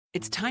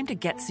It's time to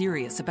get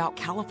serious about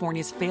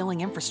California's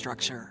failing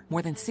infrastructure.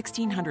 More than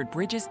 1,600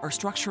 bridges are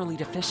structurally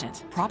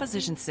deficient.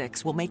 Proposition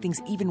 6 will make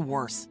things even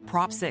worse.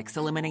 Prop 6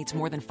 eliminates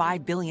more than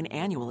 $5 billion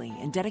annually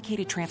in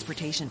dedicated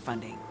transportation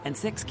funding. And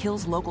 6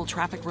 kills local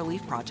traffic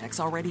relief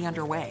projects already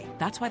underway.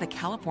 That's why the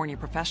California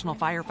Professional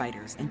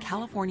Firefighters and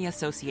California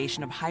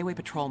Association of Highway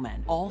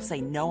Patrolmen all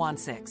say no on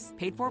 6.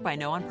 Paid for by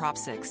No on Prop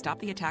 6. Stop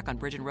the attack on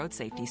bridge and road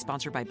safety.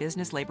 Sponsored by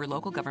business, labor,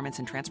 local governments,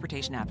 and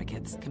transportation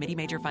advocates. Committee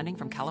major funding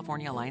from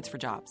California Alliance for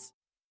Jobs.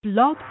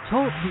 Blog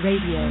Talk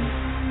Radio.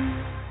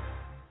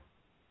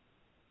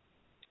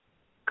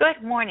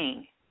 Good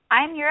morning.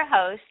 I'm your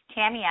host,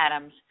 Tammy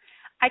Adams.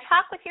 I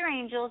talk with your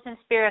angels and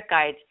spirit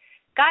guides,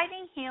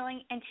 guiding,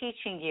 healing, and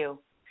teaching you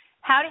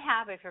how to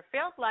have a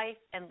fulfilled life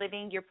and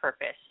living your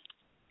purpose.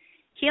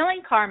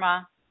 Healing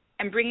karma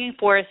and bringing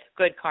forth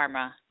good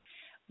karma.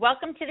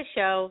 Welcome to the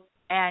show,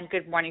 and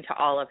good morning to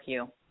all of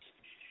you.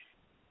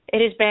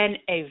 It has been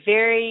a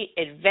very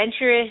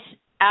adventurous,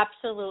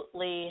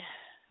 absolutely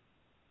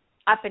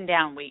up and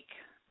down week.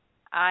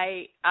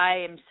 I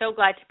am so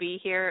glad to be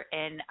here,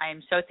 and I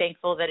am so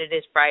thankful that it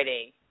is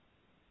Friday.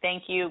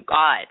 Thank you,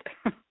 God.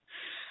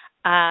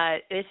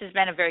 This has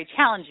been a very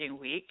challenging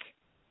week,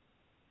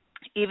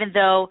 even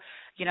though,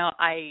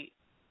 I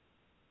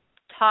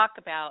talk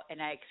about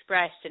and I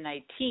express and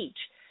I teach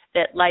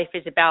that life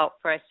is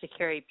about for us to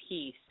carry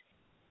peace.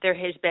 There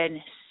has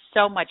been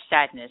so much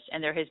sadness,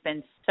 and there has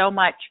been so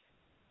much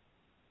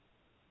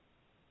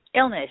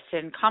illness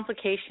and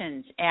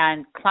complications,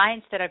 and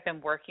clients that I've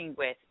been working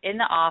with in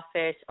the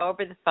office,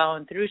 over the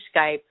phone, through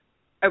Skype,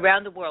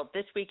 around the world.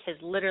 This week has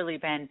literally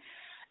been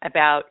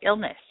about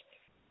illness.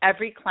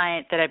 Every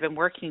client that I've been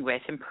working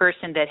with in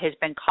person that has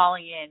been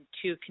calling in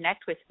to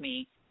connect with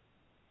me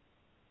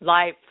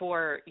live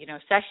for,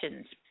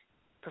 sessions,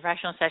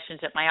 professional sessions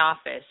at my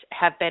office,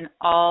 have been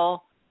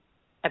all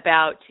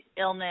about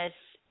illness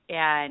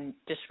and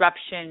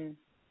disruption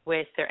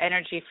with their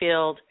energy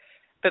field,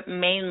 but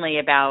mainly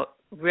about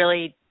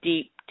really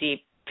deep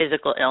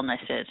physical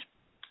illnesses.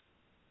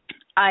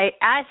 I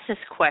asked this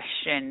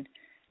question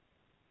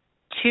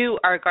to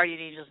our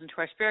guardian angels and to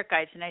our spirit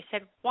guides, and I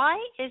said, why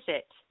is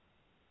it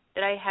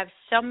that I have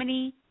so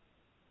many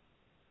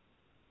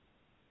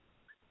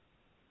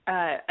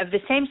of the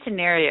same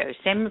scenarios,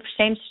 same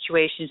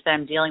situations that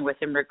I'm dealing with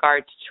in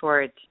regards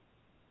towards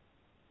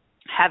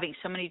having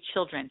so many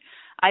children?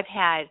 I've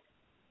had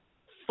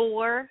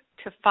 4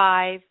 to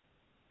 5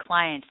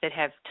 clients that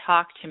have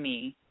talked to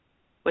me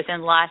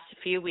within the last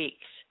few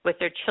weeks with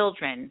their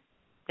children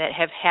that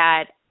have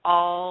had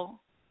all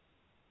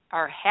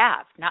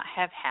have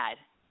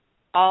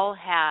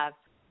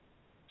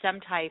some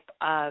type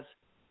of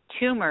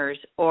tumors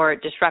or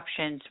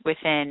disruptions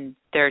within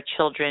their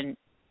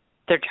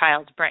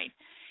child's brain.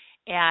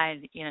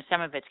 And,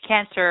 some of it's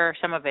cancer,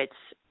 some of it's,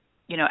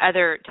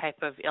 other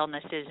type of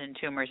illnesses and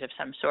tumors of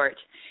some sort.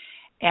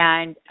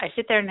 And I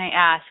sit there and I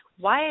ask,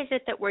 why is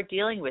it that we're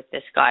dealing with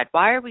this, God?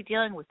 Why are we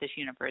dealing with this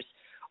universe?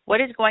 What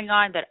is going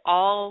on that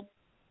all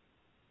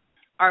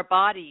our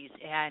bodies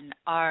and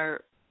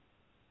our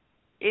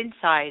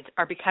insides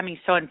are becoming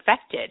so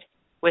infected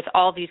with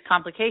all these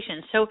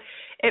complications? So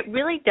it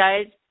really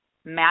does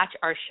match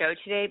our show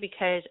today,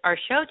 because our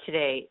show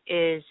today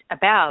is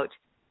about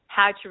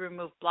how to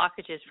remove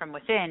blockages from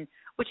within,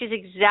 which is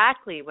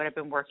exactly what I've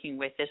been working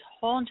with this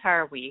whole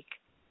entire week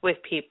with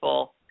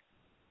people,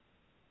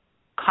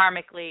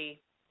 karmically,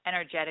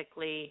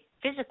 energetically,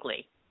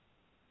 physically.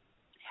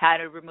 How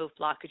to remove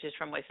blockages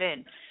from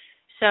within.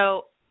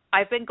 So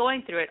I've been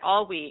going through it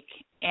all week,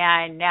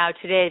 and now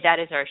today that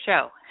is our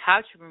show, how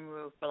to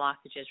remove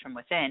blockages from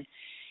within.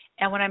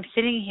 And when I'm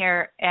sitting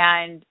here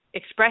and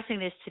expressing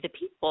this to the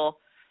people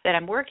that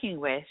I'm working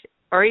with,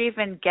 or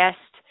even guests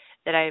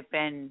that I've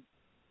been,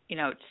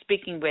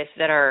 speaking with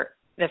that are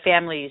the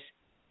family's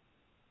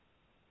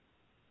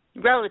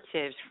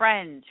relatives,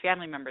 friends,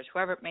 family members,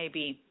 whoever it may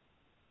be,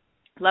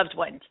 loved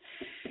ones,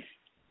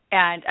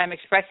 and I'm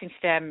expressing to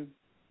them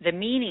the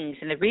meanings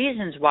and the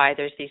reasons why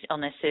there's these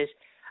illnesses,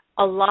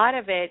 a lot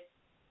of it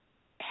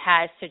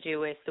has to do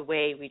with the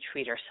way we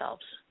treat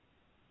ourselves.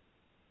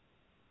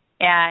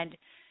 And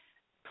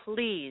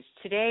please,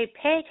 today,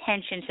 pay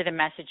attention to the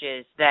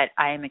messages that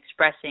I am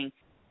expressing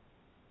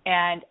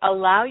and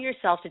allow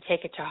yourself to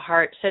take it to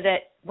heart, so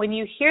that when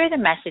you hear the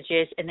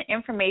messages and the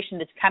information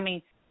that's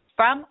coming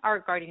from our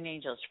guardian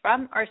angels,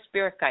 from our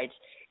spirit guides,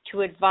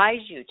 to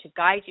advise you, to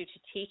guide you, to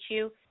teach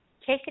you,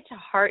 take it to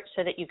heart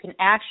so that you can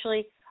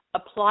actually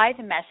apply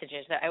the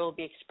messages that I will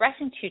be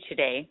expressing to you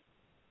today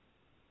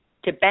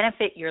to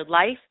benefit your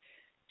life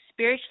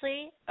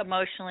spiritually,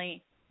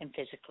 emotionally, and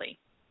physically.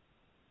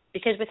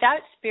 Because without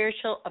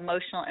spiritual,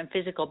 emotional, and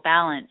physical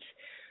balance,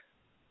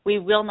 we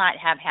will not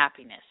have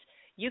happiness.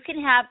 You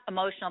can have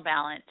emotional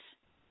balance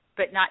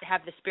but not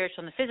have the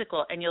spiritual and the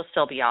physical, and you'll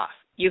still be off.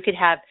 You could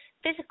have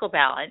physical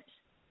balance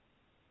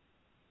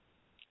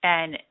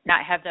and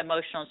not have the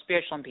emotional and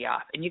spiritual and be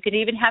off. And you could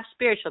even have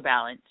spiritual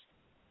balance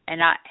and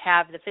not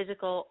have the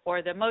physical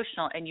or the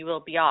emotional, and you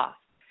will be off.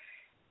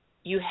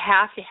 You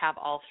have to have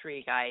all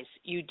three, guys.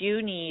 You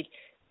do need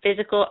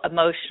physical,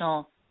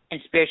 emotional, and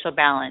spiritual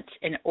balance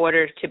in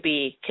order to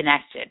be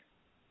connected.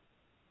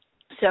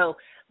 So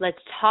let's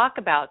talk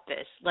about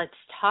this. Let's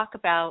talk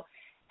about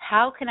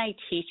how can I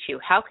teach you?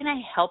 How can I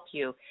help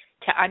you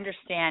to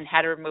understand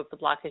how to remove the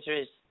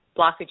blockages,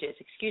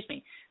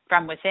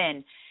 from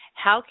within?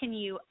 How can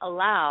you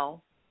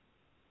allow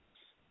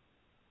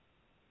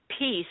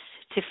peace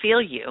to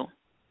feel you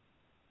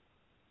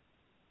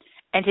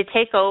and to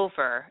take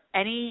over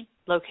any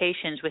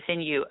locations within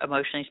you,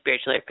 emotionally,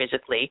 spiritually, or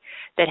physically,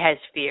 that has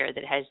fear,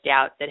 that has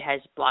doubt, that has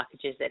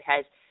blockages, that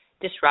has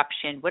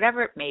disruption,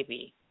 whatever it may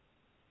be.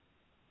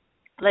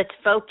 Let's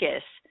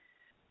focus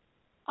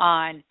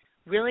on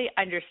really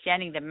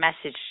understanding the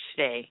message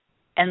today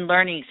and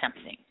learning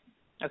something,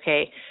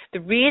 okay?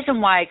 The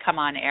reason why I come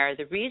on air,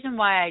 the reason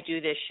why I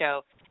do this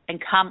show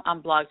and come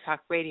on Blog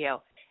Talk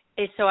Radio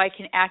is so I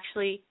can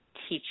actually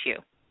teach you,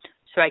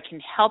 so I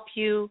can help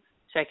you,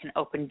 so I can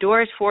open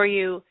doors for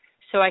you,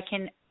 so I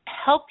can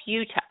help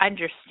you to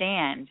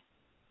understand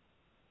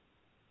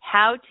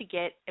how to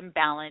get in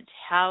balance,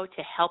 how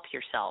to help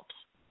yourselves.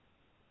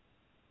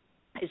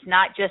 It's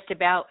not just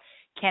about,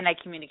 can I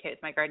communicate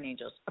with my guardian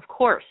angels? Of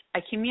course, I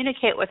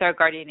communicate with our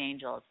guardian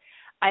angels.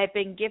 I have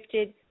been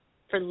gifted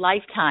for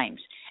lifetimes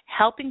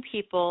helping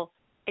people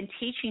and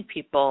teaching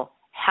people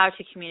how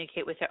to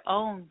communicate with their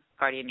own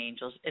guardian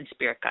angels and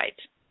spirit guides.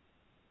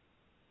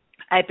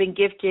 I've been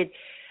gifted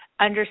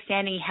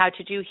understanding how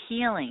to do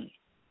healing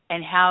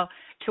and how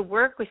to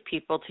work with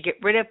people to get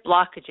rid of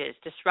blockages,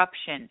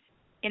 disruption,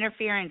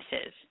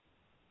 interferences,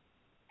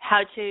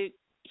 how to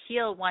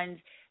heal one's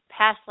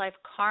past life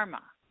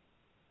karma.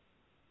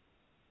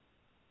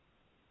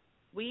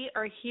 We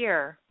are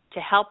here to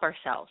help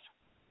ourselves.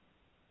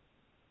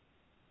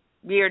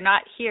 We are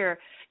not here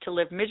to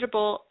live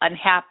miserable,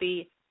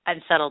 unhappy,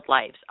 unsettled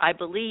lives. I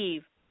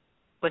believe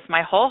with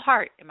my whole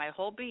heart and my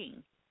whole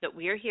being that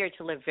we are here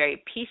to live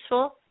very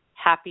peaceful,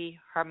 happy,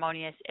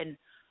 harmonious, and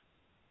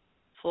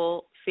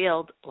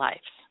fulfilled lives.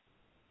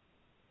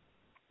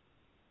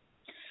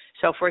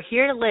 So if we're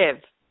here to live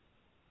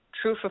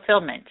true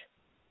fulfillment,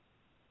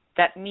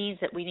 that means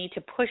that we need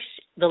to push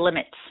the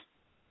limits.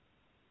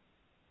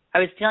 I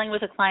was dealing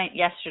with a client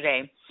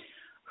yesterday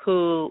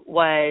who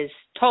was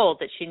told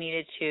that she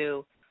needed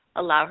to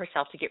allow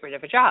herself to get rid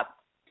of a job.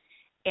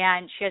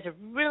 And she has a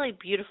really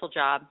beautiful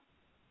job.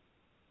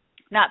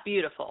 Not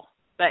beautiful,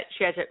 but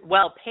she has a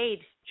well-paid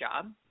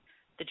job.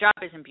 The job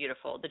isn't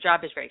beautiful. The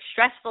job is very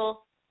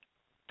stressful,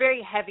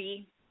 very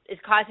heavy, is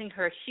causing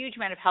her a huge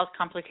amount of health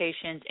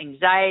complications,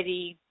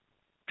 anxiety,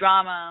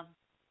 drama.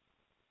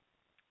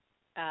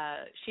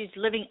 She's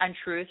living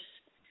untruths.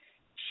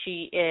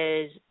 She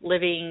is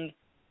living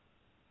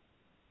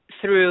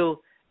through,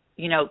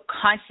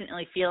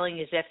 constantly feeling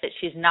as if that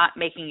she's not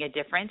making a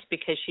difference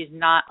because she's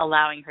not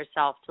allowing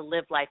herself to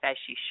live life as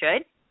she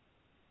should.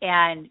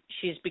 And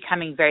she's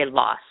becoming very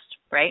lost,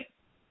 right?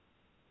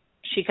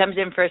 She comes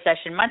in for a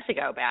session months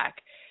ago back,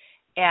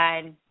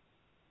 and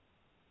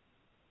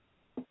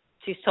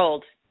she's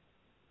told,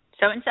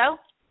 so-and-so,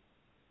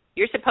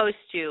 you're supposed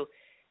to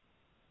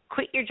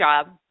quit your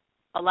job,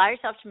 allow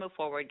yourself to move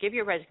forward, give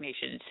your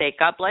resignation, and say,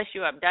 God bless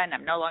you, I'm done,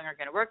 I'm no longer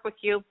going to work with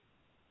you.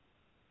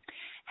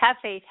 Have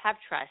faith, have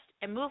trust,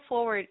 and move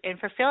forward in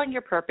fulfilling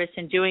your purpose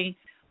and doing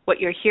what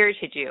you're here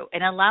to do,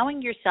 and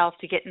allowing yourself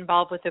to get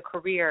involved with a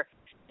career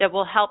that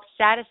will help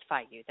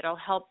satisfy you, that will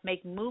help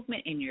make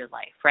movement in your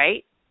life,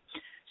 right?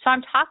 So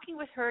I'm talking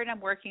with her, and I'm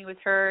working with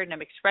her, and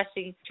I'm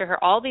expressing to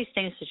her all these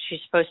things that she's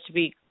supposed to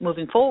be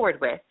moving forward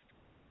with.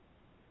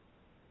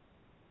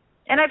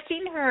 And I've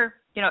seen her,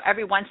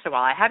 every once in a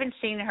while. I haven't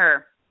seen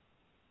her,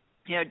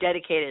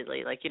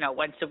 dedicatedly, like,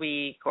 once a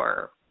week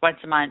or once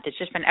a month. It's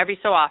just been every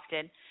so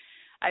often.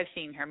 I've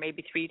seen her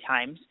maybe 3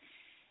 times.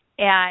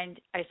 And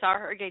I saw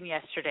her again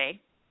yesterday,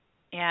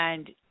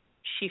 and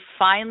she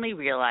finally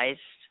realized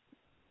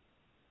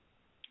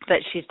that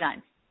she's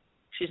done.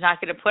 She's not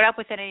going to put up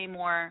with it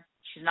anymore.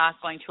 She's not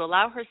going to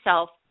allow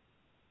herself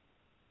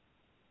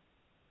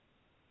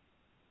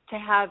to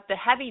have the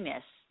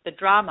heaviness, the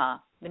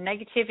drama, the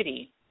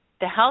negativity,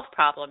 the health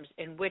problems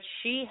in which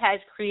she has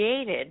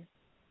created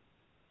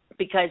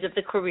because of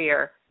the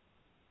career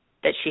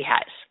that she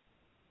has,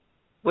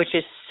 which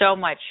is so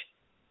much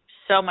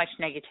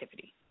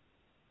negativity.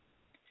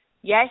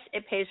 Yes,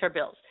 it pays her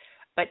bills,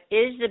 but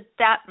is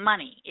that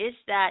money, is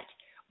that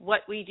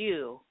what we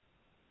do?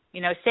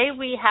 Say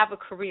we have a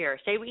career,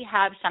 say we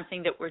have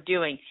something that we're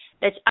doing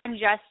that's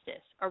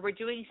injustice, or we're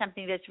doing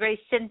something that's very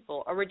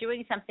sinful, or we're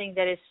doing something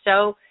that is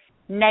so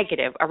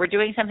negative, or we're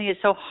doing something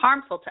that's so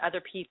harmful to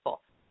other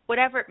people,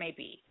 whatever it may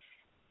be.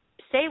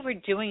 Say we're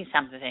doing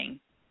something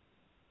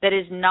that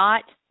is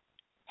not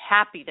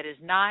happy, that is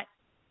not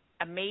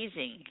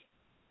amazing,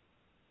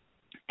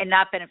 and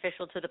not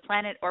beneficial to the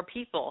planet or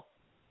people.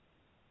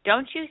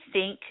 Don't you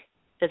think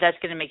that that's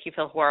going to make you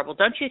feel horrible?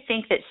 Don't you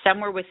think that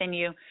somewhere within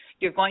you,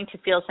 you're going to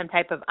feel some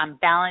type of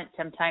unbalance,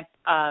 some type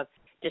of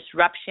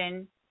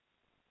disruption?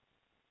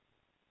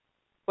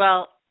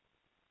 Well,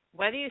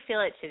 whether you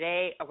feel it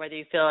today or whether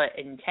you feel it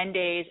in 10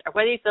 days or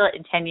whether you feel it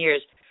in 10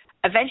 years,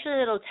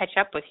 eventually it'll catch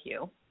up with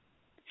you.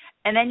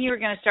 And then you're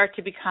going to start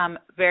to become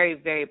very,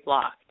 very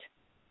blocked.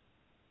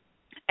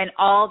 And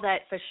all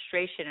that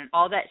frustration and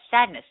all that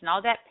sadness and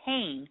all that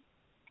pain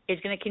is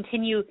going to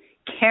continue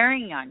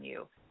carrying on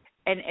you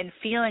and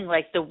feeling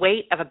like the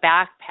weight of a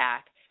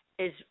backpack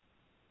is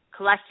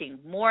collecting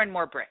more and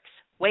more bricks,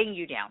 weighing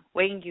you down,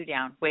 weighing you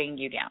down, weighing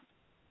you down.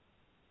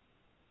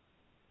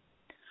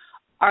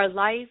 Our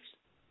lives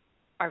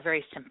are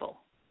very simple.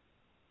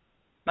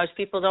 Most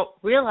people don't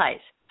realize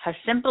how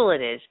simple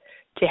it is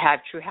to have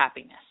true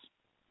happiness.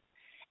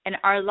 And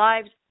our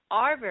lives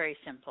are very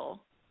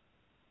simple.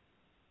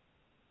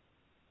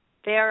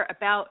 They are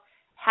about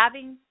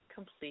having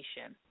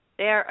completion.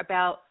 They are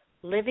about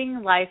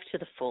living life to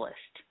the fullest.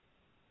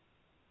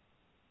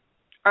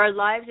 Our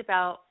lives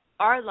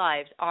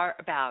are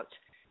about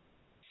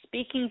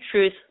speaking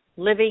truth,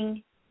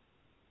 living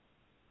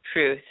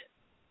truth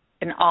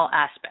in all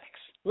aspects.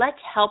 Let's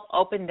help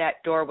open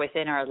that door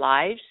within our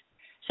lives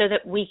so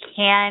that we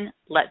can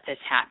let this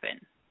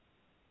happen.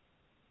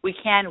 We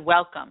can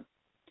welcome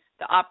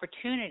the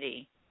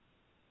opportunity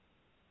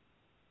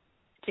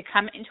to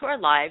come into our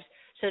lives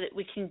so that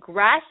we can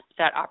grasp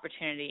that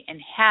opportunity and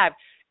have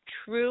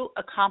true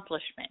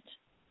accomplishment.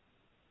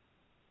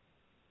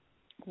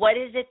 What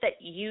is it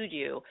that you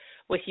do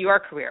with your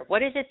career?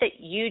 What is it that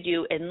you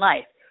do in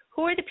life?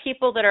 Who are the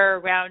people that are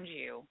around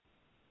you?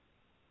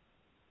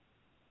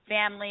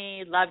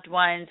 Family, loved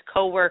ones,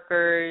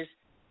 coworkers,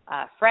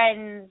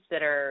 friends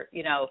that are,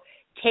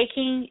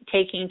 taking.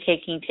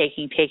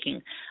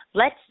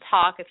 Let's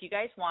talk. If you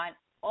guys want,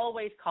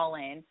 always call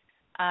in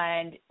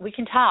and we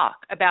can talk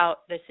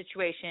about the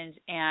situations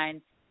and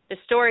the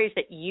stories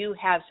that you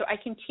have so I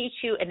can teach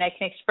you and I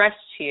can express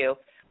to you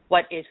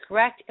what is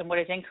correct and what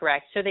is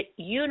incorrect so that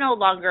you no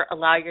longer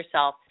allow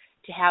yourself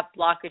to have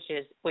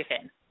blockages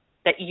within,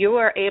 that you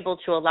are able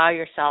to allow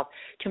yourself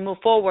to move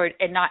forward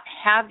and not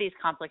have these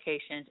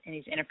complications and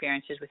these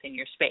interferences within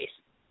your space.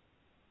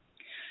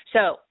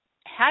 So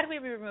how do we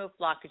remove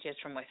blockages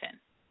from within?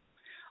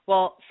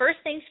 Well, first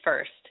things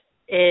first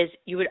is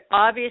you would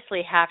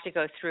obviously have to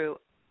go through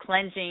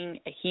cleansing,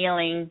 a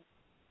healing,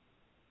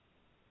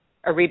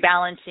 a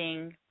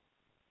rebalancing.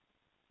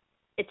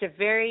 It's a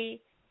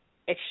very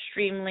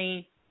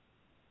extremely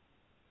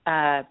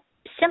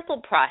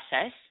simple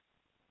process,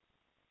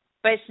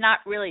 but it's not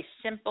really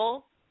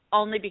simple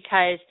only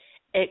because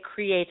it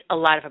creates a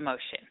lot of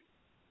emotion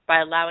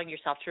by allowing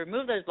yourself to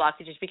remove those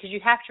blockages, because you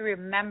have to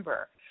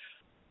remember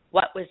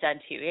what was done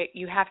to you.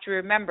 You have to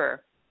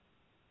remember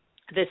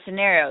the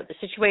scenario, the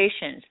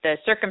situations, the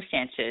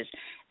circumstances,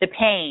 the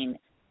pain,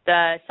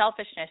 the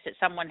selfishness that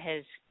someone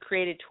has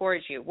created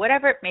towards you,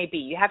 whatever it may be.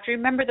 You have to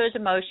remember those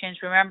emotions,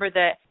 remember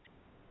the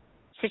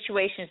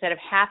situations that have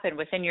happened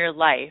within your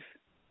life,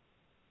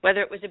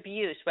 whether it was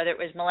abuse, whether it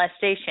was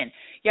molestation.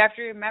 You have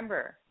to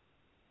remember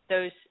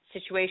those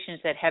situations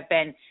that have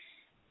been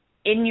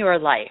in your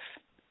life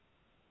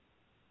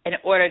in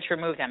order to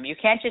remove them. You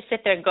can't just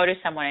sit there and go to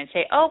someone and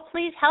say, oh,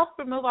 please help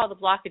remove all the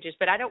blockages,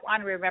 but I don't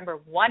want to remember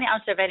 1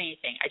 ounce of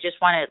anything. I just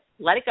want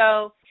to let it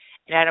go,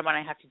 and I don't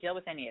want to have to deal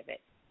with any of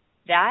it.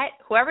 That,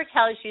 whoever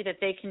tells you that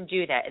they can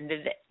do that and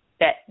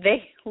that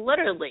they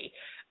literally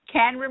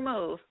can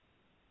remove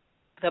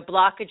the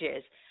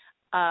blockages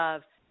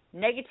of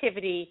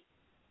negativity,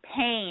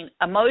 pain,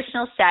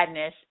 emotional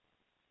sadness,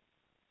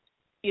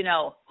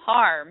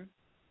 harm,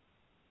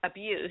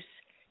 abuse,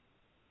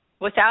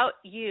 without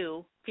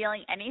you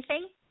feeling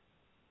anything,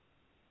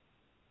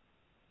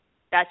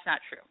 that's not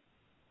true.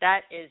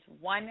 That is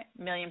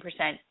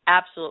 1,000,000%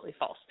 absolutely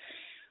false.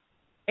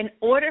 In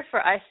order for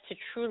us to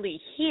truly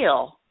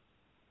heal,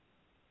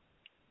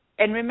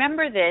 and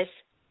remember this,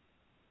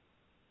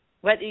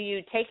 whether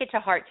you take it to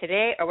heart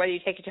today or whether you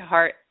take it to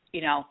heart,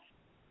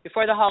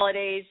 before the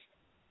holidays,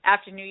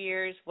 after New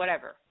Year's,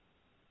 whatever,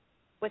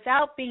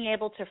 without being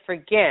able to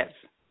forgive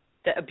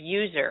the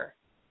abuser,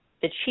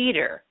 the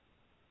cheater,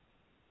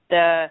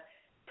 the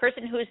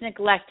person who has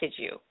neglected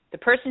you, the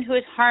person who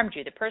has harmed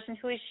you, the person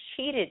who has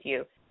cheated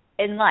you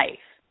in life,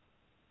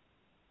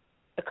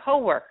 a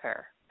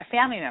coworker, a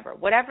family member,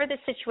 whatever the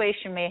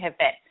situation may have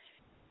been,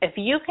 if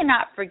you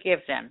cannot forgive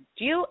them,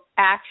 do you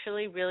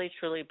actually really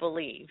truly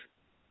believe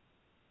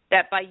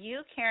that by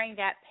you carrying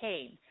that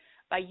pain,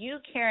 by you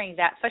carrying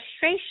that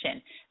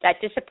frustration, that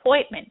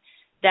disappointment,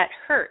 that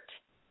hurt,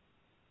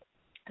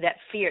 that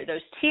fear,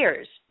 those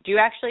tears, do you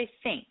actually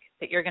think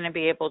that you're going to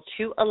be able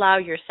to allow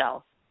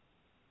yourself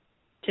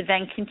to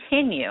then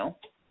continue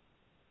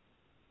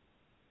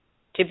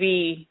to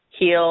be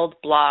healed,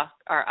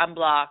 blocked, or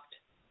unblocked,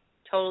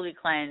 totally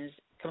cleansed,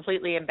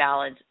 completely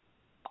imbalanced,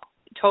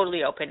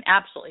 totally open?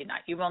 Absolutely not.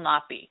 You will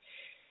not be.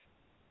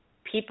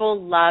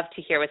 People love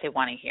to hear what they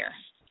want to hear.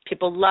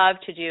 People love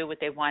to do what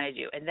they want to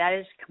do, and that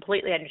is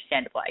completely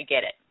understandable. I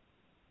get it.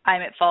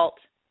 I'm at fault.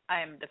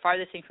 I am the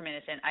farthest thing from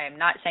innocent. I am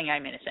not saying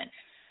I'm innocent.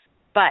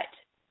 But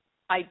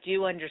I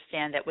do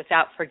understand that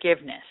without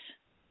forgiveness,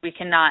 we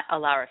cannot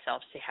allow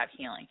ourselves to have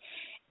healing.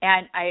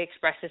 And I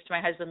expressed this to my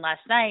husband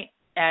last night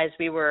as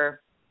we were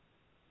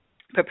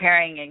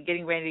preparing and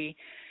getting ready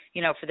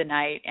for the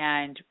night,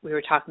 and we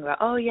were talking about,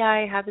 oh, yeah,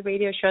 I have the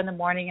radio show in the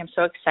morning. I'm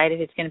so excited.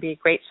 It's going to be a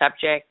great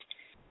subject.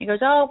 He goes,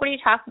 oh, what are you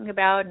talking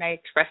about? And I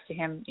expressed to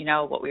him,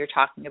 what we were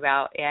talking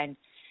about, and,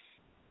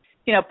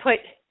 put,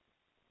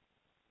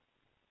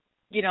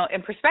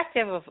 in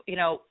perspective of,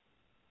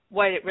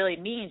 what it really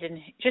means, and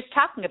just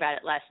talking about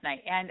it last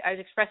night. And I was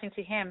expressing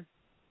to him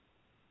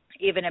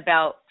even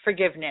about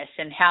forgiveness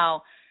and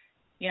how,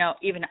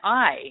 even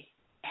I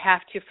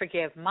have to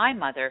forgive my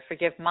mother,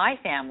 forgive my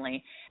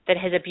family that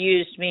has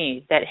abused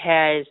me, that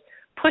has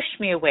pushed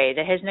me away,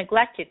 that has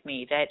neglected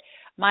me, that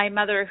my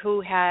mother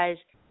who has,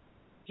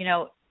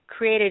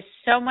 created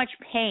so much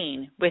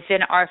pain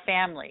within our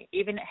family,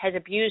 even has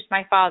abused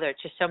my father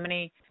to so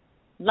many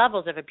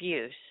levels of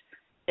abuse,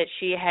 that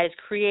she has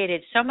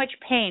created so much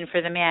pain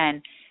for the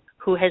man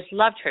who has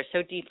loved her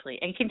so deeply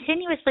and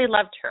continuously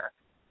loved her.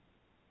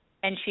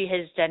 And she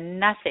has done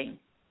nothing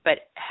but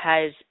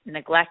has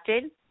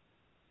neglected,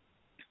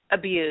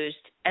 abused,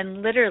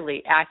 and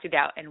literally acted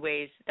out in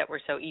ways that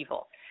were so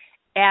evil.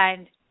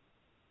 And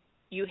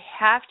you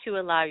have to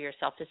allow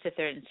yourself to sit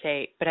there and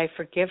say, but I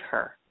forgive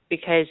her,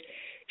 because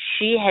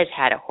she has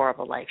had a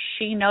horrible life.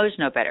 She knows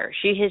no better.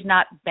 She has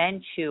not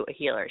been to a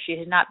healer. She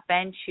has not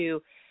been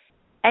to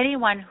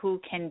anyone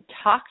who can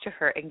talk to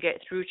her and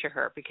get through to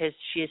her, because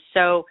she is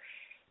so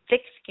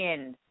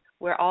thick-skinned,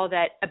 where all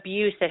that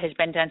abuse that has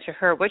been done to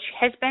her, which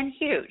has been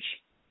huge,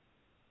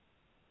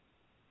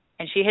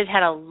 and she has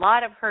had a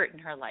lot of hurt in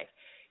her life.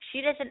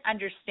 She doesn't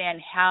understand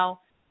how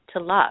to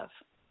love.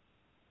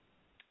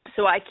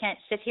 So I can't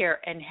sit here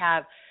and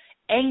have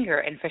anger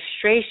and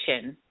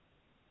frustration.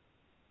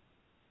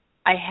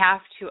 I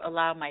have to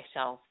allow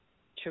myself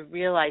to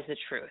realize the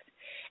truth.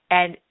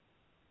 And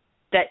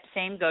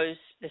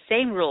the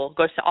same rule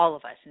goes to all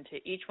of us and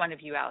to each one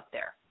of you out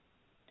there.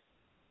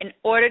 In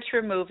order to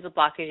remove the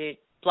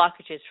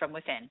blockages from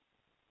within,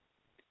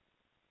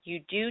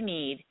 you do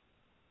need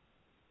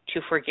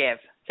to forgive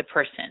the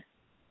person.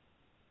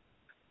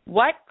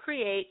 What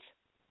creates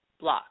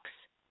blocks?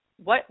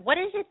 What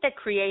is it that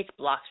creates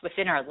blocks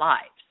within our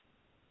lives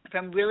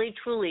from really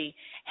truly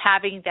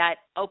having that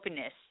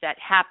openness, that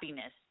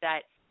happiness,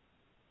 that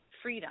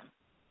freedom?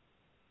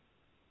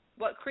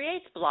 What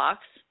creates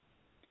blocks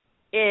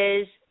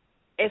is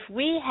if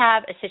we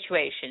have a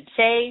situation,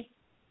 say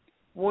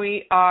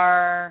we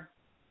are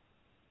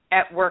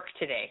at work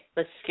today.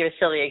 Let's give a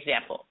silly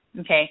example,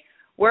 okay?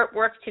 We're at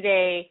work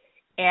today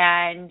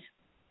and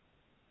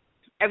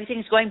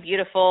everything's going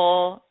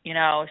beautiful.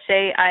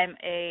 Say I'm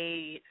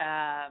a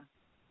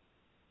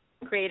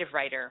creative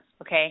writer,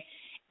 okay?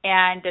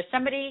 And there's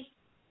somebody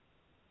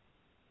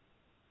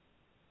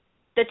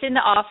that's in the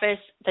office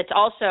that's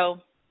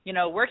also,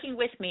 working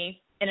with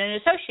me, and an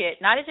associate,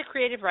 not as a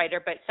creative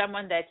writer, but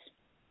someone that's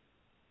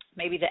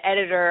maybe the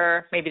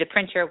editor, maybe the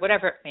printer,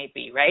 whatever it may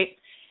be, right?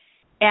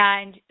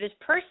 And this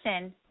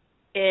person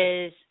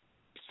is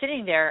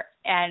sitting there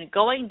and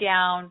going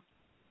down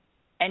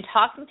and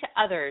talking to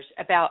others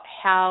about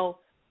how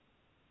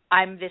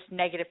I'm this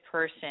negative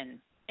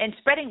person and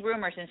spreading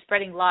rumors and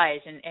spreading lies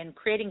and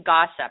creating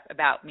gossip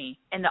about me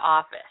in the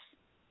office,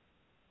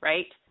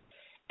 right?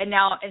 And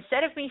now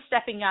instead of me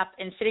stepping up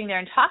and sitting there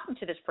and talking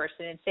to this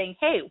person and saying,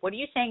 hey, what are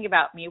you saying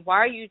about me? Why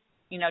are you,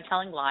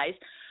 telling lies?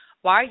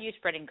 Why are you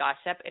spreading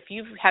gossip? If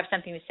you have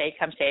something to say,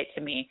 come say it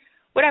to me,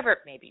 whatever it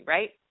may be,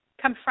 right?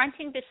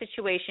 Confronting the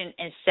situation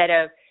instead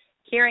of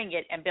hearing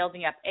it and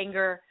building up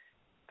anger,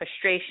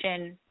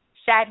 frustration,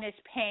 sadness,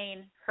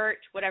 pain, hurt,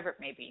 whatever it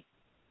may be.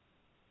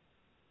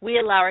 We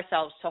allow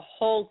ourselves to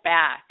hold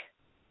back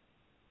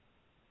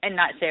and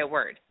not say a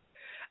word.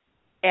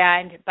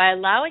 And by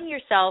allowing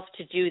yourself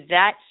to do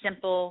that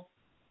simple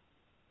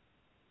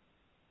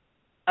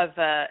of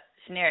a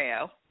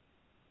scenario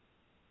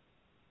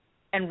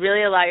and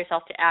really allow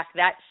yourself to act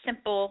that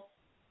simple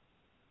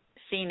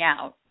scene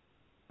out,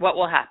 what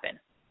will happen?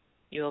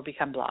 You will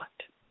become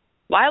blocked.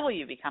 Why will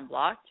you become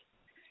blocked?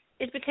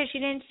 It's because you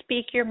didn't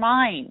speak your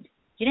mind.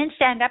 You didn't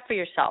stand up for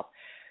yourself.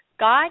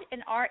 God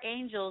and our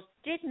angels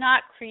did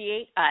not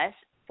create us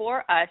for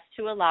us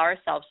to allow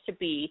ourselves to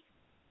be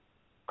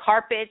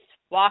carpets,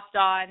 walked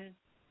on,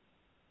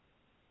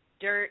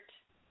 dirt,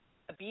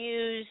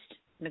 abused,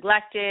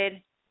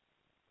 neglected,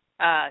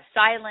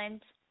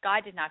 silent.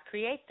 God did not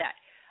create that.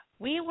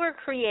 We were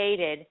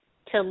created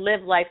to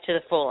live life to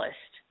the fullest.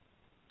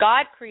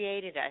 God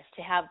created us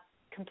to have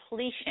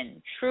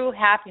completion, true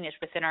happiness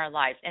within our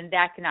lives, and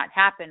that cannot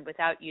happen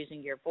without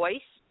using your voice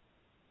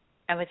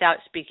and without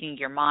speaking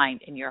your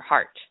mind and your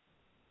heart.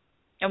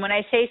 And when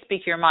I say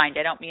speak your mind,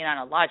 I don't mean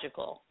on a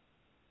logical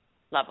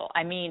level.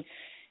 I mean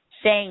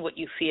saying what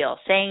you feel,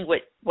 saying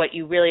what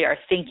you really are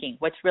thinking,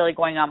 what's really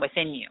going on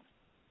within you.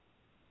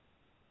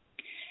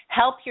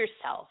 Help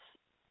yourself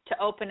to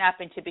open up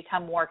and to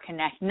become more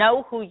connected.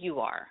 Know who you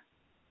are.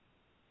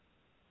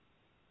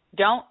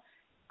 Don't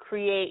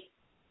create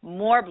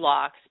more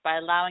blocks by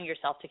allowing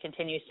yourself to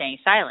continue staying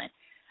silent.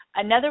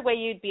 Another way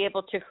you'd be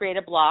able to create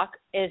a block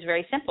is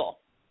very simple,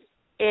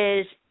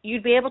 is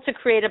you'd be able to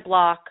create a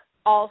block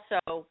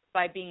also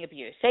by being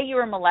abused. Say you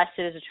were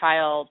molested as a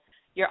child,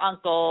 your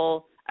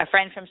uncle a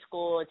friend from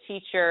school, a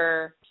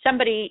teacher,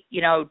 somebody,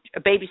 a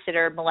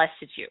babysitter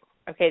molested you.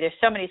 Okay, there's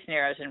so many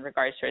scenarios in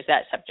regards to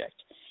that subject.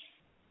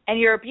 And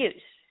you're abused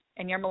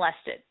and you're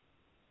molested.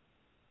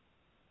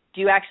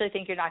 Do you actually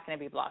think you're not going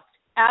to be blocked?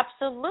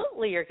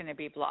 Absolutely you're going to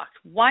be blocked.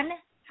 100%,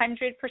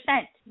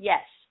 yes.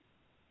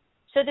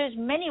 So there's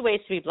many ways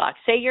to be blocked.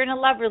 Say you're in a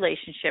love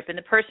relationship and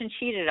the person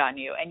cheated on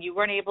you and you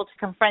weren't able to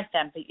confront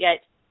them, but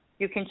yet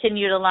you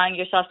continued allowing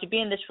yourself to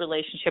be in this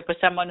relationship with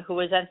someone who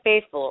was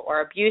unfaithful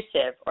or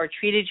abusive or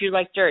treated you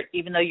like dirt,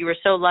 even though you were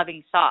so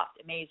loving,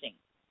 soft, amazing,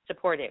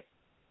 supportive.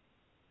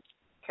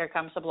 Here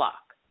comes the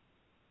block.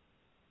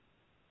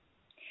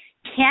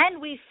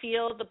 Can we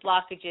feel the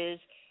blockages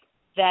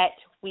that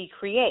we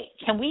create?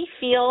 Can we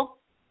feel,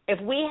 if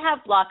we have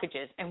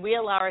blockages and we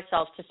allow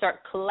ourselves to start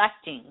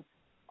collecting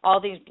all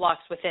these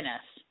blocks within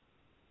us,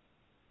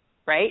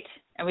 right?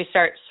 And we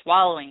start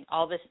swallowing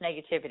all this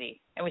negativity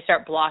and we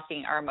start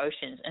blocking our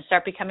emotions and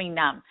start becoming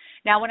numb.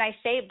 Now, when I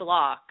say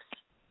blocks,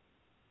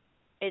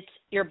 it's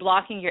you're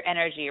blocking your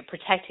energy, you're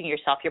protecting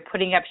yourself, you're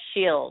putting up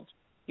shields,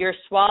 you're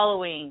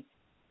swallowing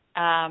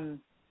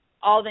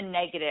all the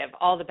negative,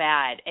 all the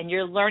bad, and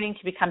you're learning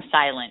to become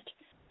silent.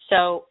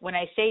 So when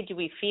I say do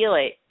we feel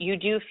it, you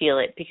do feel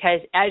it, because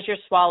as you're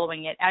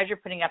swallowing it, as you're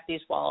putting up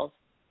these walls,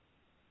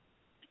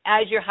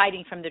 as you're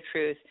hiding from the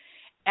truth,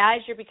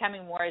 as you're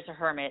becoming more as a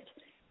hermit,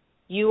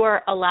 you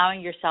are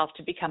allowing yourself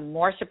to become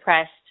more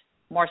suppressed,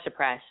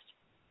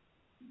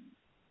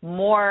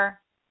 more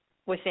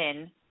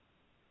within,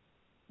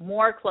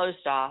 more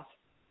closed off,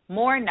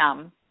 more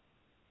numb,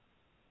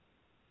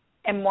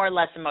 and more or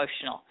less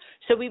emotional.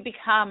 So we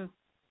become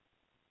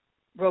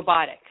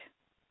robotic.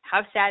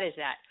 How sad is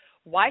that?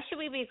 Why should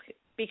we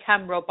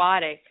become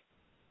robotic,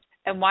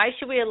 and why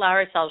should we allow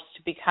ourselves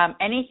to become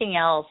anything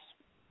else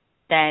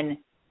than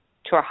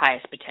to our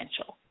highest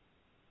potential?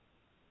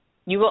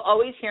 You will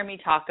always hear me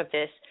talk of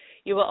this.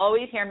 You will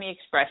always hear me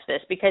express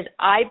this, because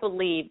I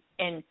believe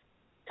in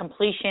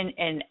completion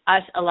and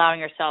us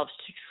allowing ourselves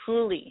to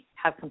truly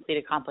have complete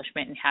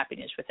accomplishment and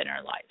happiness within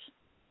our lives.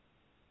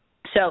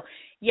 So,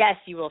 yes,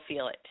 you will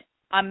feel it.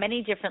 On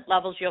many different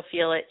levels, you'll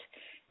feel it.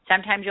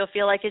 Sometimes you'll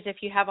feel like as if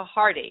you have a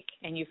heartache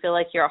and you feel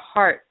like your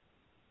heart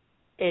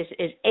is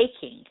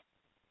aching.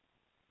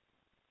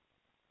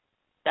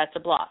 That's a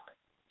block.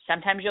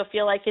 Sometimes you'll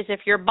feel like as if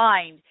your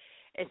mind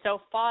is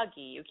so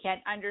foggy, you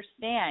can't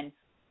understand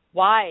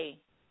why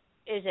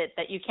is it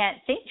that you can't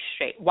think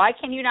straight. Why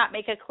can you not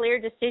make a clear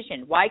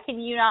decision? Why can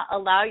you not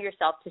allow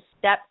yourself to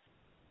step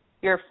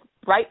your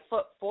right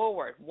foot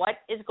forward? What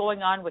is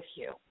going on with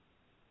you?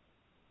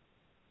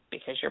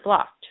 Because you're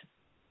blocked.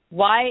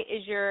 Why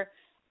is your,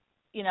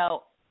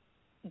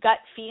 gut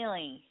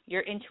feeling,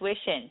 your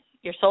intuition,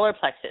 your solar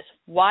plexus,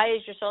 why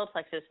is your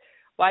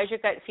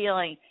gut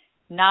feeling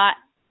not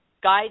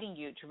guiding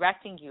you,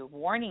 directing you,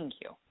 warning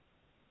you?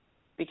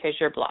 Because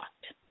you're blocked.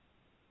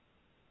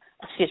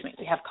 Excuse me,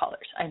 we have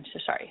callers. I'm so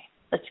sorry.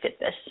 Let's get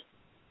this.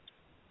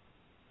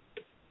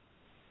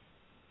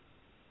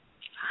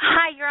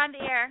 Hi, you're on the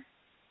air.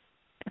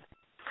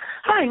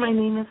 Hi, my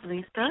name is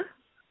Lisa.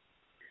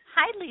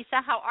 Hi,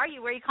 Lisa. How are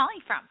you? Where are you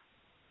calling from?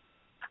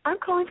 I'm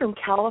calling from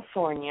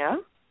California,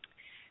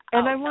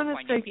 and I want to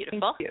say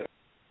beautiful. thank you.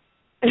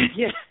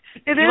 Yes,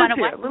 it is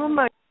here. A little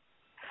much.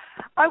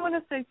 I want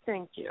to say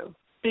thank you,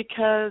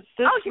 because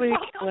this week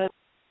was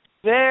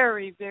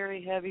very,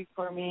 very heavy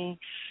for me.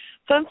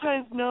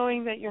 Sometimes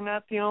knowing that you're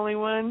not the only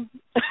one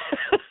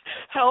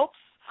helps.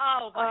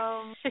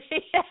 Oh,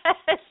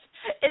 yes.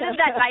 Isn't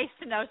that nice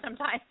to know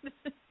sometimes?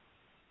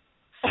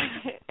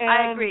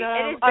 I agree. It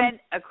has been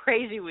a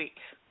crazy week.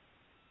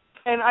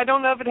 And I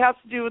don't know if it has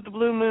to do with the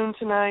blue moon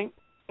tonight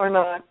or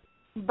not,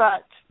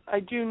 but I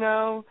do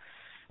know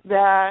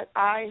that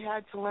I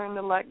had to learn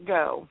to let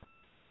go.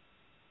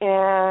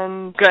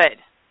 And good.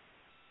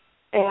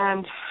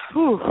 And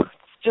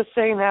just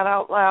saying that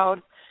out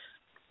loud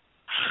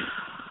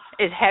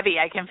is heavy.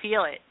 I can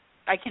feel it.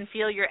 I can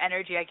feel your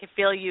energy. I can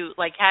feel you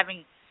like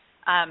having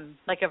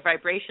like a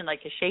vibration, like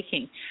a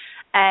shaking.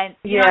 And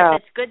you know,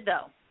 that's good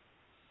though.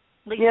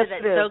 Lisa, yes,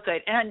 that's so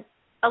good. And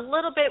a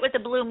little bit with the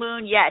blue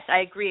moon, yes,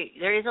 I agree.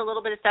 There is a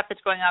little bit of stuff that's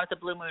going on with the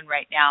blue moon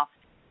right now.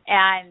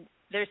 And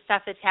there's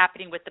stuff that's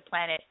happening with the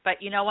planet.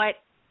 But you know what?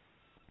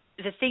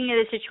 The thing of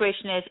the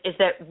situation is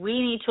that we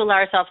need to allow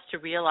ourselves to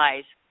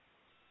realize,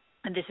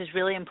 and this is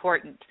really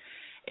important,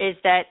 is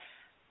that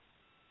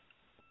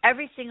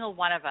every single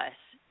one of us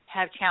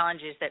have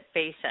challenges that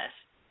face us,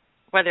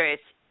 whether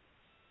it's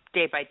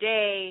day by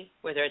day,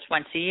 whether it's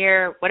once a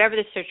year, whatever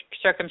the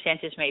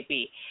circumstances may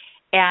be.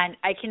 And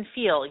I can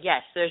feel,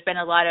 yes, there's been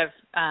a lot of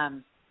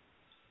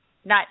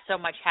not so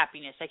much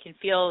happiness. I can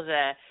feel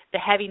the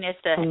heaviness,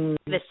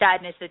 the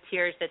sadness, the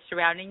tears that's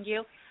surrounding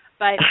you.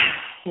 But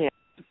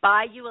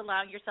by you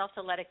allowing yourself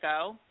to let it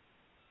go,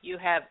 you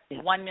have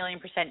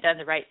 1,000,000% done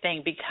the right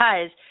thing,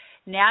 because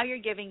now you're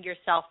giving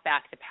yourself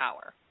back the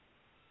power.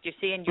 You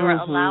see, and you're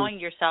allowing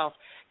yourself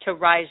to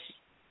rise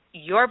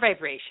your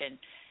vibration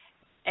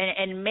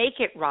and make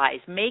it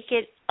rise, make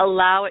it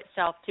allow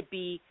itself to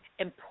be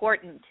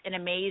important and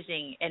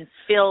amazing and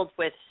filled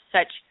with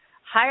such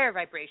higher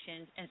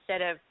vibrations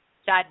instead of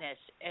sadness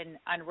and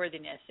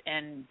unworthiness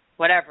and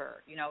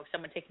whatever,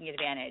 someone taking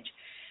advantage.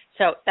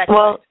 So that's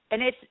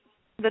and it's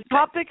the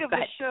topic of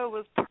the show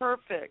was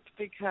perfect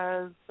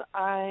because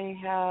I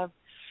have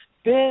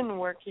been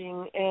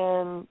working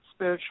in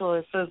spiritual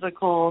or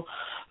physical,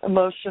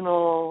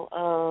 emotional,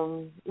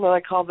 what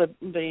I call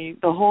the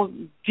whole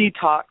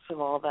detox of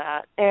all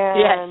that.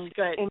 And yes,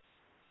 good.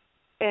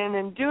 And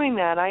in doing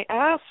that, I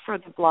asked for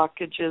the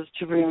blockages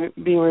to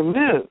be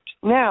removed.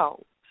 Now,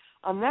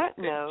 on that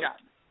note,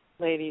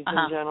 ladies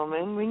and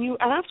gentlemen, when you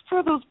ask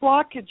for those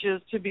blockages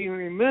to be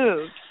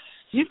removed,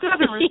 you've got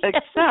to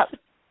accept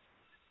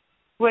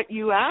what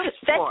you asked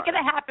for. That's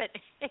going to happen.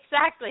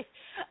 Exactly.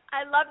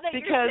 I love that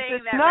you're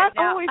saying that right now. Because it's not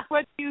always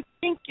what you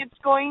think it's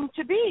going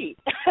to be.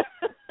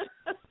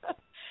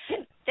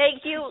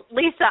 Thank you,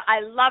 Lisa.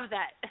 I love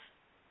that.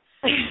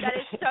 That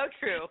is so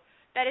true.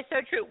 That is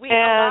so true. We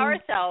allow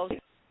ourselves,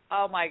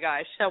 oh my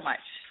gosh, so much.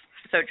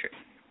 So true.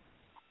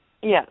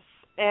 Yes.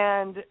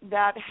 And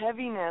that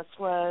heaviness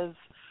was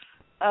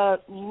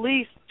at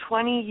least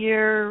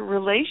 20-year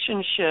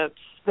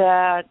relationships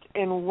that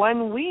in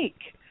 1 week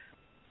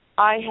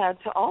I had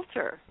to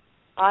alter.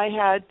 I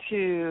had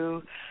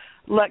to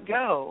let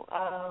go.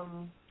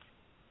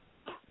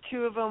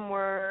 2 of them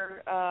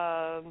were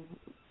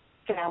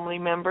family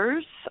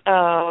members.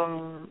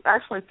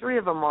 Actually, 3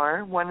 of them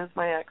are. One is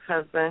my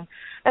ex-husband.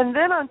 And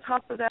then on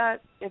top of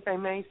that, if I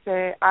may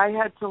say, I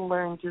had to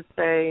learn to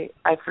say,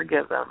 I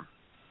forgive them.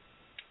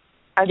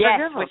 I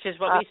forgive them. Which is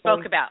what we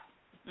spoke about.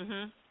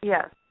 Mm-hmm.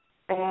 Yes.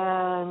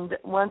 And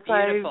once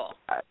Beautiful.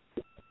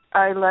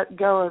 I let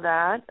go of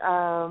that,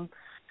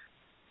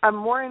 I'm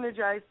more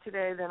energized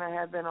today than I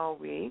have been all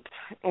week.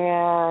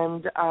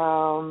 And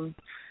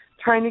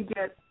trying to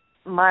get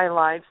my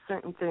life,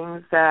 certain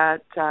things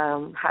that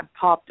had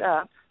popped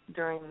up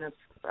during this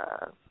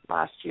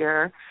last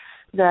year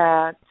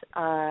that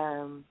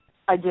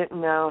I didn't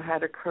know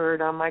had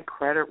occurred on my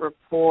credit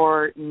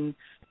report, and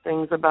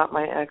things about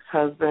my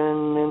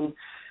ex-husband,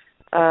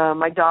 and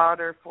my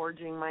daughter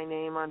forging my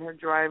name on her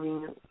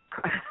driving.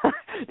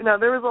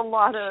 There was a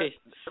lot of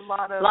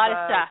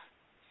stuff.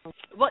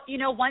 Well,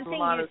 one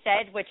thing you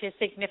said, which is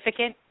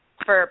significant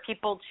for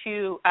people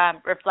to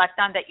reflect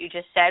on that you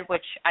just said,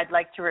 which I'd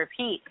like to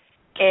repeat,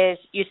 is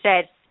you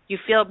said you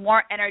feel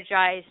more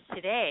energized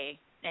today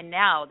and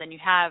now than you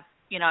have,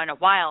 in a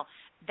while.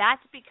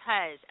 That's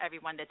because,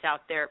 everyone that's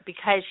out there,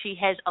 because she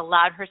has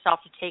allowed herself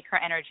to take her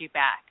energy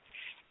back.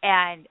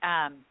 And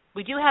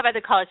we do have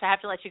other callers, so I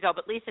have to let you go.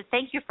 But, Lisa,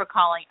 thank you for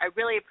calling. I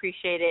really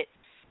appreciate it.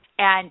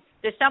 And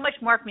there's so much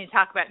more for me to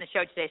talk about in the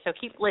show today, so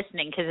keep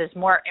listening because there's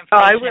more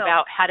information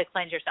about how to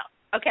cleanse yourself.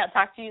 Okay, I'll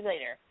talk to you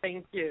later.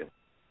 Thank you.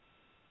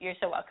 You're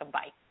so welcome.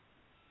 Bye.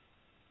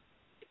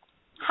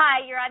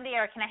 Hi, you're on the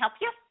air. Can I help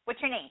you?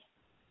 What's your name?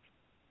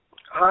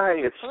 Hi,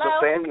 it's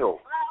Hello? Nathaniel.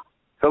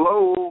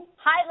 Hello.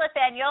 Hi,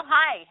 Nathaniel.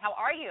 Hi. How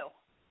are you?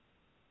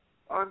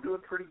 I'm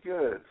doing pretty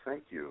good.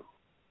 Thank you.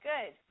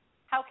 Good.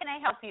 How can I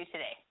help you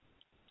today?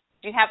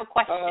 Do you have a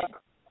question?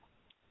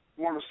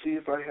 I want to see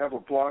if I have a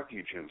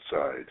blockage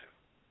inside.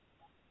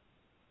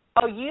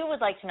 Oh, you would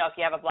like to know if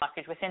you have a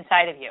blockage within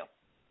inside of you.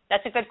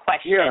 That's a good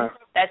question. Yeah.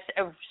 That's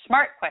a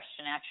smart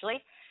question,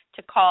 actually,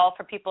 to call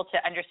for people to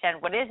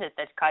understand what is it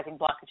that's causing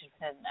blockages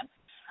within them.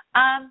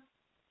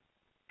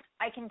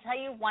 I can tell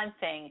you one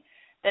thing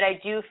that I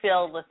do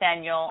feel,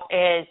 Nathaniel,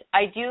 is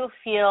I do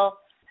feel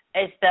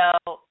as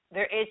though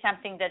there is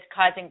something that's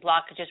causing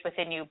blockages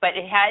within you, but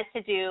it has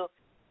to do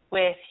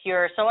with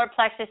your solar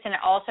plexus, and it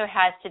also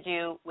has to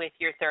do with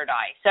your third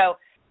eye. So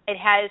it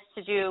has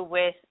to do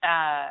with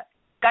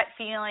gut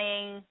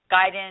feeling,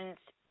 guidance,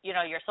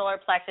 your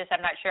solar plexus.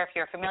 I'm not sure if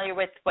you're familiar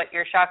with what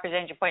your chakras,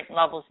 energy point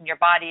levels in your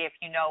body, if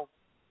you know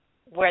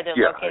where they're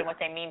located and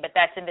what they mean, but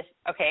that's in this,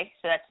 okay,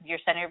 so that's your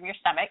center of your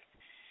stomach.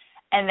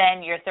 And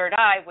then your third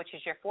eye, which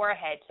is your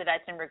forehead, so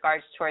that's in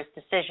regards towards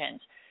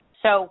decisions.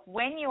 So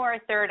when your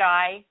third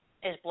eye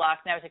is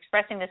blocked, and I was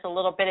expressing this a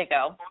little bit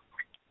ago,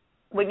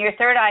 when your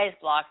third eye is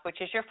blocked, which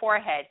is your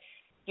forehead,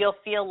 you'll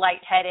feel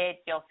lightheaded,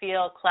 you'll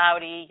feel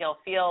cloudy, you'll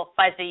feel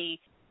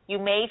fuzzy. You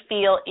may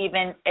feel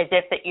even as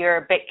if that you're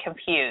a bit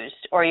confused,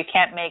 or you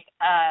can't make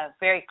a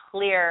very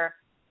clear,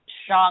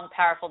 strong,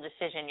 powerful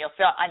decision. You'll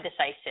feel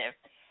undecisive.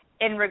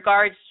 In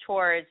regards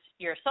towards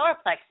your solar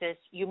plexus,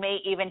 you may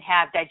even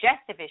have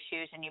digestive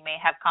issues, and you may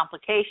have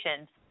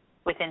complications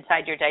with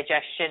inside your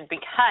digestion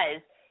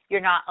because you're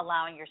not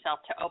allowing yourself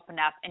to open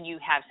up and you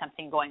have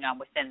something going on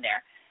within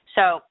there.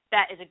 So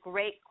that is a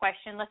great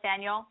question,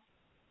 Nathaniel.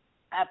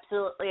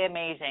 Absolutely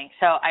amazing.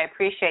 So I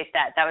appreciate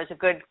that. That was a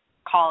good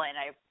call in.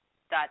 I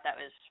thought that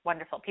was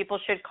wonderful. People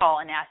should call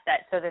and ask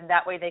that, so then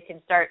that way they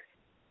can start,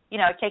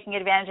 taking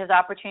advantage of the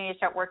opportunity to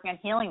start working on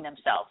healing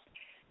themselves.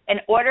 In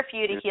order for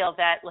you to heal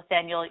that,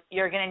 Nathaniel,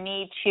 you're going to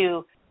need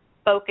to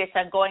focus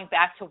on going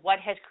back to what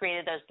has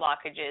created those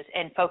blockages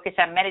and focus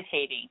on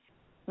meditating.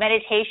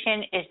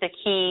 Meditation is the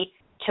key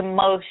to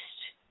most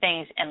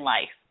things in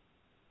life.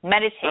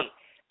 Meditate.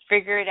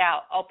 Figure it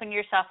out. Open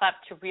yourself up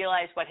to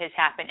realize what has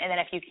happened. And then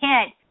if you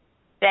can't,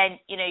 then,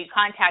 you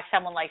contact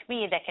someone like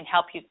me that can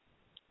help you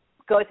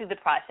go through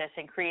the process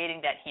and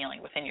creating that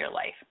healing within your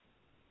life.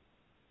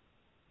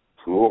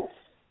 Cool.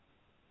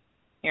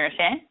 You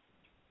understand?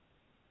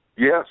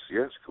 Yes,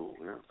 cool.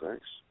 Yeah,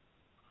 thanks.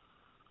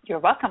 You're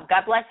welcome.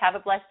 God bless. Have a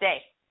blessed day.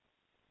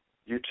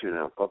 You too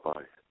now. Bye-bye.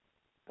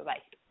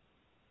 Bye-bye.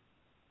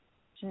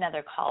 There's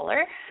another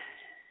caller.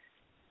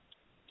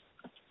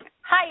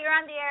 Hi, you're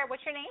on the air.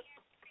 What's your name?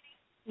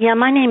 Yeah,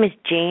 my name is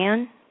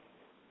Jan.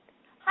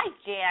 Hi,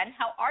 Jan.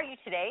 How are you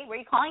today? Where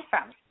are you calling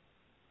from?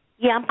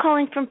 Yeah, I'm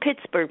calling from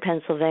Pittsburgh,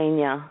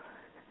 Pennsylvania.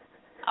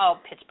 Oh,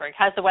 Pittsburgh.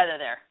 How's the weather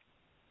there?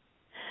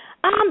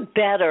 I'm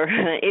better.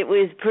 It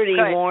was pretty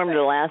warm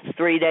the last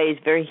 3 days,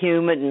 very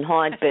humid and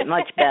hot, but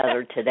much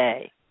better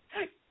today.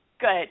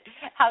 Good.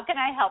 How can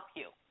I help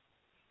you?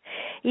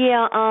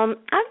 Yeah,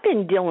 I've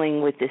been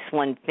dealing with this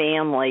one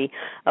family.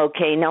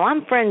 Okay, now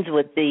I'm friends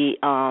with the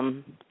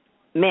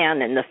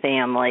man in the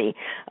family,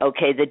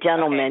 okay, the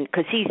gentleman,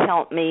 because he's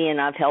helped me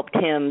and I've helped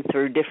him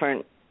through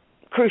different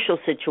crucial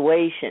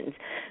situations.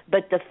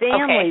 But the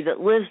family that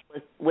lives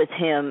with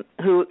him,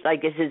 who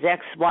like is his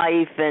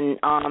ex-wife and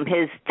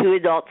his 2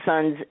 adult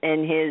sons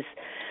and his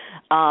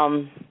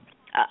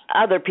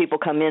other people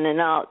come in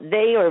and out,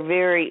 they are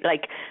very,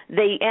 like,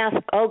 they ask,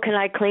 oh, can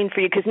I clean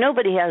for you? Because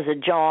nobody has a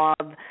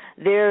job.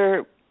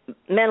 They're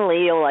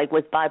mentally ill, like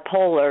with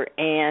bipolar,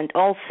 and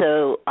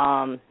also,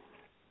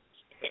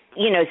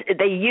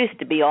 they used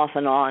to be off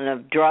and on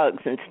of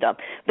drugs and stuff.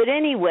 But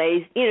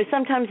anyways,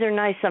 sometimes they're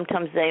nice,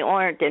 sometimes they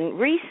aren't. And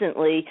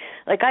recently,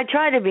 like, I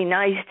try to be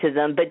nice to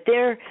them, but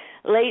they're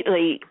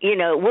lately,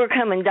 we're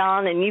coming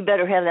down and you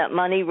better have that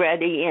money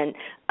ready. And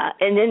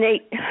then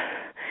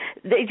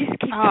they just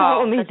keep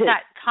telling me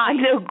that I'm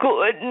no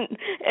good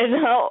and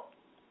how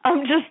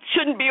I'm just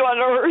shouldn't be on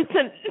earth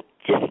and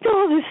just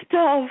all this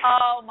stuff.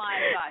 Oh, my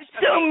gosh.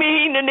 Okay. So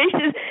mean. And they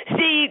says,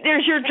 see,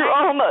 there's your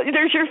drama.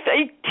 There's your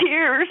fake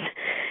tears.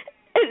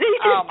 And they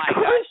just oh, my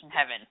gosh in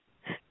heaven.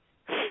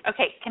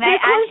 Okay, can I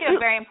ask you a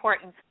very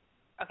important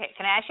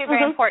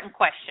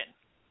question?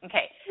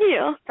 Okay.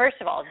 Yeah. First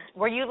of all,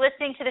 were you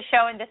listening to the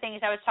show and the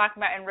things I was talking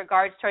about in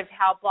regards towards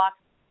how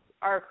blocks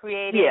are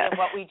created and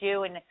what we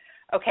do? And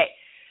okay,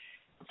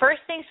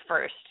 first things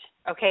first,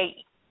 okay,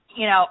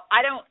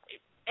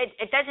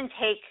 it doesn't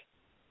take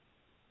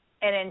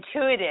an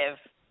intuitive,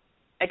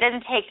 it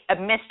doesn't take a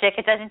mystic,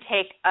 it doesn't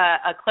take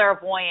a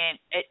clairvoyant,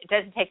 it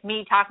doesn't take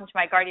me talking to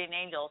my guardian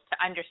angels to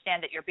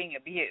understand that you're being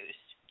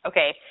abused,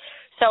 okay?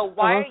 So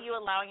why are you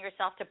allowing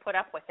yourself to put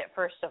up with it,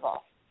 first of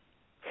all?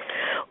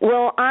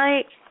 Well,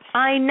 I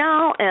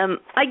now am,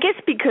 I guess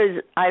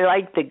because I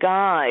like the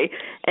guy,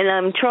 and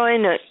I'm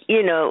trying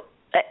to,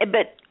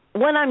 but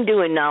what I'm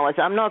doing now is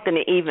I'm not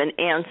going to even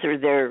answer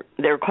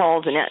their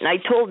calls and that. And I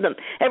told them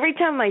every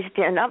time I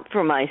stand up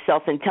for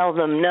myself and tell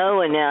them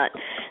no and that,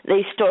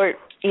 they start,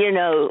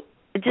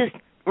 just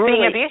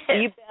really being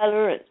abusive. You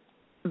better.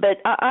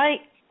 But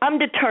I'm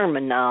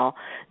determined now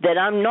that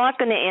I'm not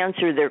going to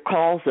answer their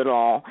calls at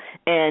all.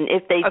 And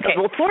if they,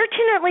 well,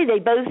 fortunately, they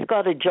both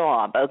got a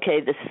job.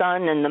 Okay, the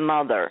son and the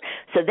mother,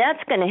 so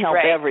that's going to help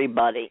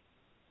everybody.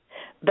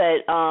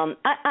 But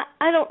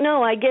I don't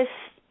know. I guess.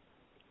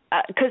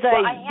 Because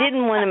I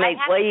didn't want to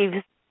make waves,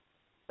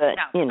 but,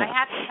 I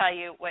have to tell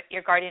you what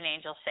your guardian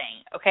angel's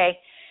saying, okay?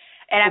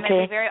 And I'm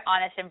going to be very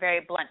honest and very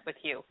blunt with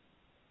you.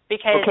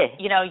 Because,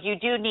 you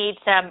do need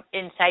some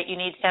insight, you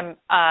need some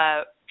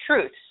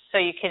truth, so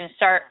you can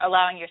start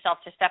allowing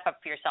yourself to step up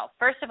for yourself.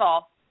 First of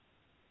all,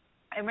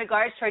 in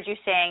regards towards you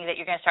saying that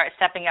you're going to start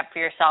stepping up for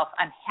yourself,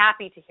 I'm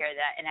happy to hear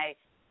that. And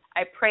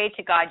I pray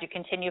to God you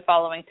continue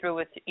following through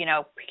with,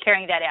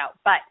 carrying that out.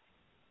 But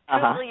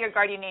truly, your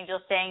guardian angel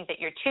is saying that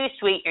you're too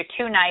sweet, you're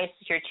too nice,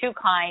 you're too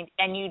kind,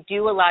 and you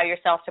do allow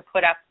yourself to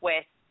put up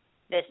with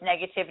this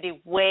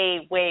negativity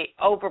way, way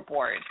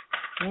overboard,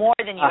 more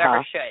than you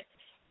ever should.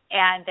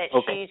 And that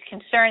she's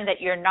concerned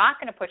that you're not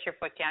going to put your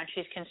foot down.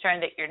 She's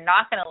concerned that you're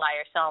not going to allow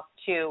yourself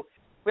to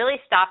really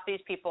stop these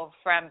people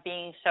from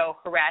being so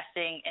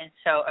harassing and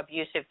so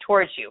abusive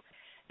towards you.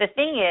 The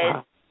thing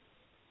is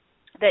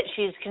that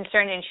she's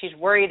concerned and she's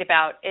worried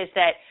about is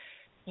that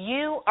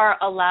you are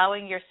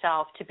allowing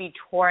yourself to be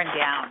torn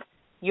down.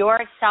 Your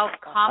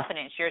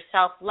self-confidence, your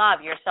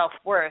self-love, your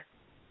self-worth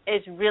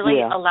is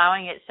really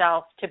allowing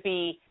itself to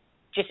be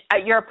just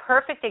you're a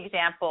perfect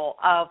example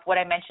of what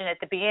I mentioned at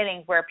the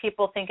beginning, where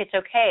people think it's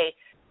okay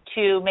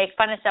to make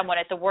fun of someone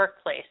at the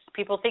workplace.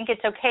 People think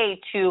it's okay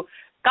to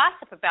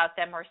gossip about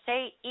them or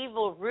say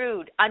evil,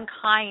 rude,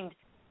 unkind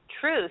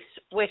truths,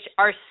 which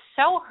are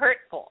so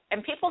hurtful.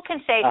 And people can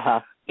say,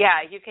 yeah,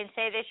 you can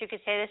say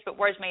this, but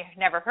words may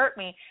never hurt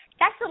me.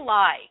 That's a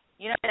lie.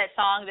 You know that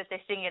song that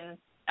they sing in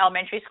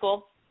elementary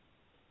school?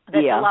 That's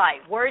a lie.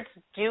 Words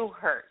do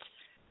hurt.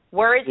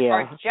 Words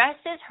are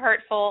just as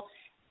hurtful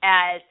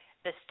as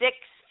the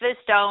sticks, the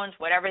stones,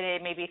 whatever they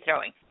may be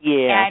throwing.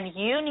 And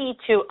you need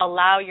to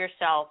allow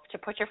yourself to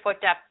put your foot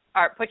up,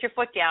 or put your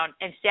foot down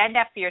and stand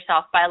up for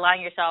yourself by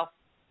allowing yourself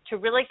to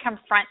really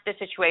confront the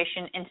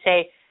situation and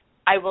say,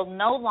 I will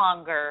no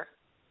longer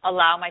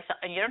allow myself,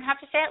 and you don't have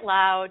to say it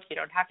loud, you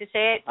don't have to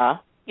say it,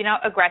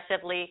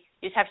 aggressively.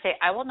 You just have to say,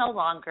 I will no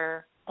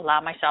longer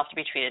allow myself to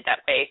be treated that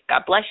way.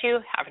 God bless you.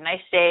 Have a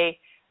nice day.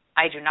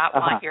 I do not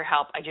want your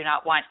help. I do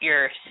not want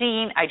your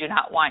seen. I do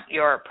not want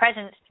your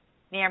presence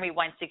near me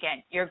once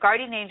again. Your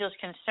guardian angel is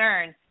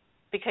concerned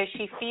because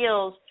she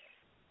feels,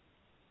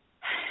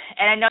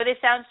 and I know this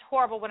sounds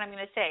horrible what I'm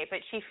going to say, but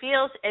she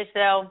feels as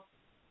though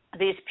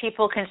these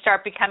people can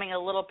start becoming a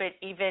little bit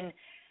even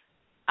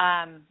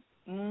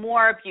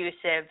more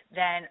abusive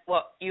than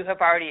what you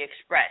have already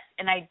expressed.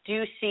 And I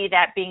do see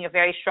that being a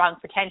very strong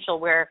potential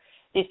where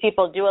these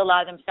people do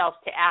allow themselves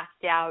to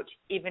act out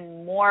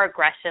even more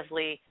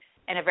aggressively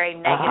in a very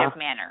negative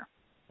manner,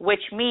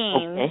 which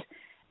means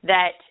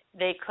that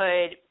they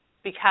could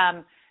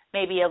become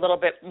maybe a little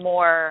bit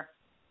more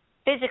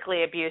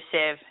physically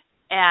abusive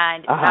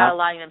and not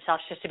allowing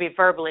themselves just to be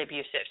verbally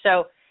abusive.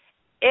 So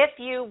if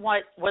you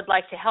would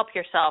like to help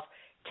yourself,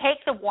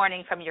 take the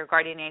warning from your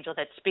guardian angel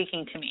that's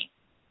speaking to me.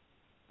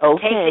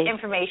 Take the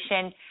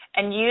information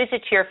and use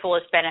it to your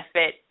fullest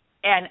benefit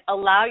and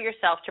allow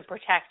yourself to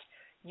protect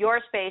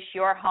your space,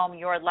 your home,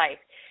 your life.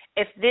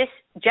 If this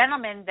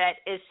gentleman that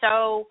is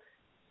so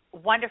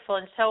wonderful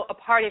and so a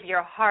part of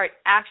your heart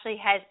actually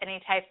has any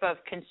type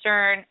of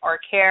concern or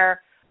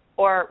care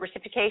or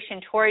reciprocation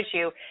towards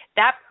you,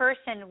 that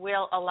person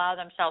will allow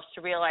themselves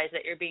to realize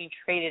that you're being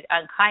treated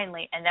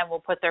unkindly and then will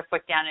put their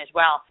foot down as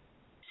well.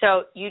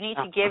 So you need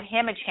to give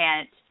him a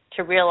chance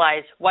to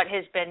realize what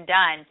has been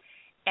done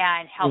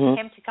and help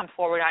him to come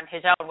forward on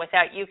his own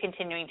without you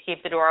continuing to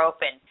keep the door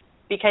open.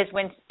 Because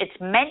when it's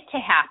meant to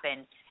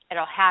happen,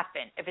 it'll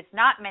happen. If it's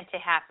not meant to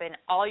happen,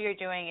 all you're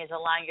doing is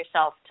allowing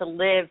yourself to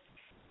live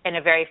in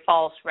a very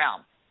false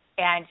realm.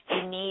 And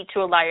you need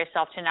to allow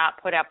yourself to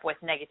not put up with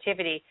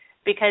negativity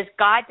because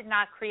God did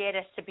not create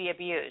us to be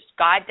abused.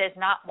 God does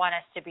not want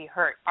us to be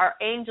hurt. Our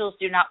angels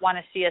do not want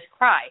to see us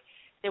cry.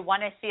 They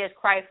want to see us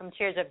cry from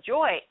tears of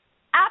joy.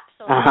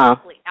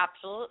 Absolutely,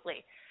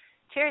 absolutely.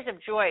 Tears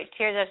of joy,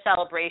 tears of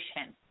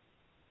celebration,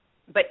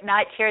 but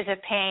not tears of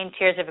pain,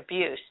 tears of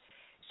abuse.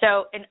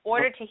 So in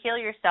order to heal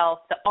yourself,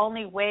 the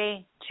only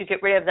way to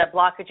get rid of the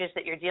blockages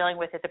that you're dealing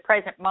with at the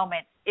present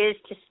moment is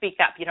to speak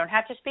up. You don't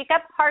have to speak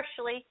up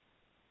harshly,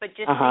 but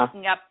just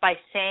speaking up by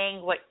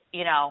saying what,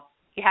 you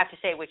have to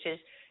say, which is,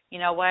 you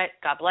know what,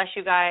 God bless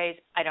you guys.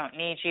 I don't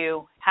need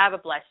you. Have a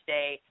blessed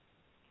day.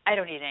 I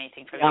don't need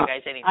anything from you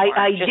guys anymore.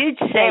 I did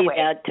say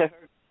that to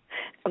her.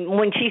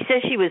 When she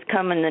said she was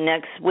coming the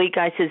next week,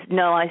 I says,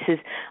 no,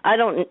 I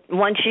don't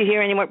want you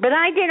here anymore. But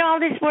I did all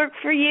this work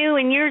for you,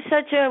 and you're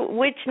such a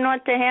witch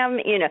not to have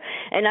me,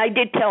 And I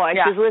did tell her, I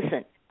says,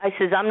 listen,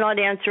 I'm not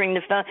answering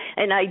the phone.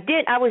 And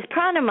I was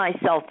proud of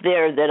myself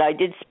there that I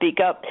did speak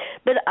up.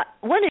 But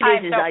what it is,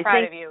 I think. I'm so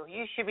proud of you.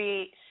 You should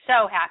be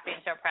so happy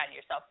and so proud of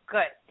yourself.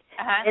 Good.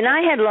 And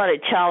I had a lot of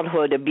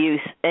childhood abuse,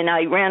 and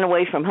I ran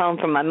away from home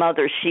from my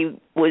mother. She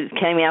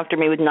came after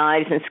me with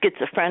knives and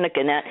schizophrenic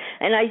and that.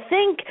 And I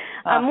think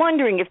I'm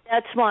wondering if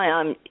that's why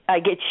I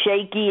get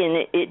shaky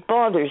and it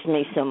bothers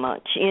me so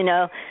much, And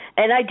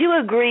I do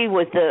agree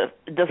with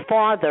the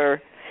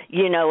father.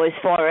 As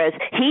far as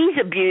he's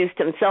abused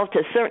himself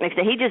to a certain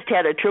extent. He just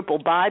had a triple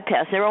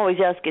bypass. They're always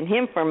asking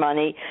him for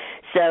money.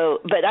 So,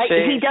 but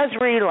he does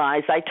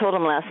realize, I told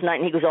him last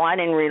night, and he goes, I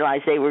didn't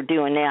realize they were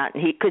doing that.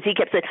 Because he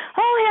kept saying,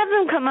 have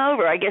them come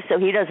over. I guess so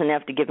he doesn't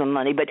have to give them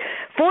money. But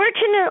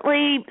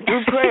fortunately,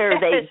 through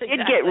prayer, they did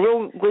get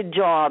real good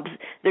jobs.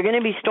 They're going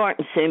to be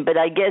starting soon. But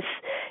I guess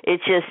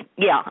it's just,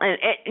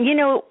 And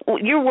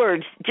your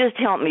words just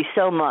helped me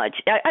so much.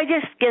 I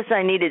just guess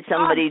I needed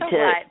somebody I'm so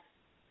glad.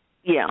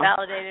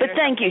 But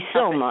thank you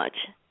so much.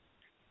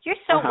 You're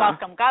so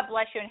welcome. God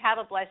bless you and have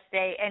a blessed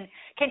day. And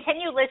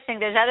continue listening.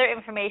 There's other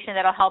information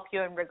that will help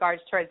you in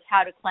regards towards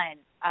how to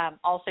cleanse,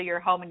 also your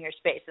home and your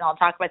space. And I'll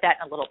talk about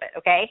that in a little bit,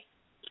 okay?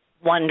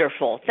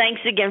 Wonderful. Thanks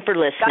again for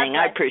listening.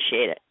 I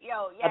appreciate it.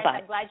 Bye-bye.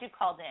 I'm glad you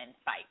called in.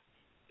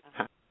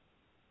 Bye.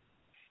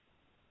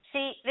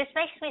 See, this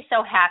makes me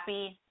so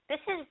happy.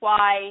 This is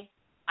why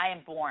I am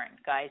born,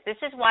 guys. This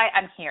is why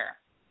I'm here.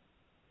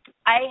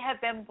 I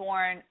have been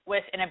born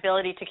with an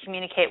ability to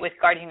communicate with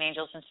guardian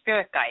angels and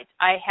spirit guides.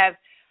 I have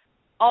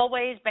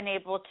always been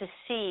able to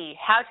see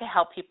how to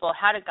help people,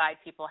 how to guide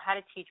people, how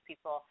to teach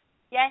people.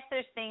 Yes,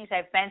 there's things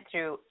I've been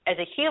through as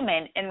a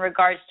human in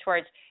regards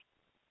towards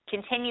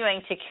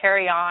continuing to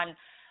carry on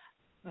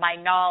my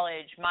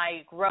knowledge,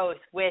 my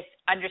growth with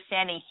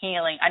understanding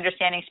healing,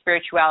 understanding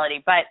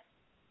spirituality. But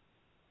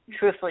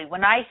truthfully,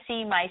 when I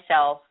see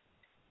myself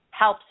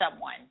help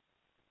someone,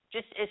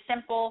 just as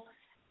simple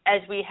as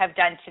we have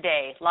done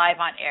today, live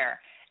on air,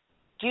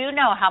 do you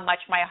know how much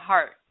my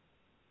heart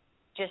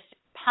just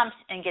pumps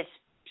and gets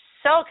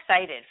so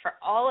excited for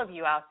all of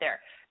you out there?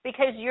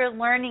 Because you're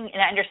learning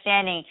and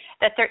understanding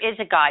that there is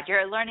a God.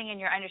 You're learning and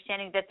you're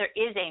understanding that there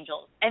is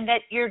angels and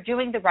that you're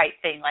doing the right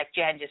thing, like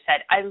Jan just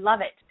said. I love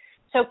it.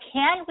 So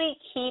can we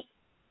keep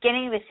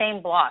getting the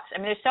same blocks? I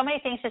mean, there's so many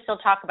things to still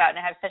talk about, and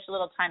I have such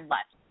little time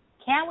left.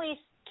 Can we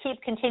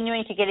keep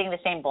continuing to getting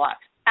the same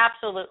blocks?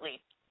 Absolutely.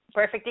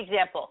 Perfect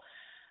example.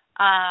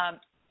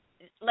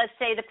 Let's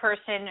say the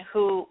person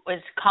who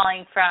was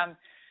calling from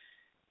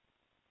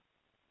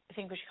I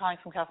think was she calling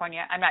from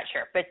California? I'm not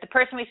sure. But the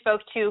person we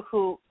spoke to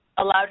who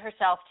allowed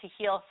herself to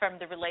heal from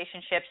the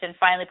relationships and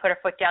finally put her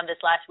foot down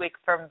this last week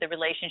from the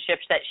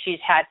relationships that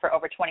she's had for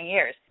over 20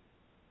 years.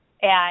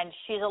 And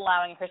she's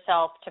allowing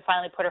herself to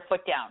finally put her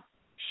foot down.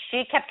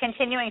 She kept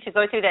continuing to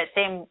go through that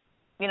same,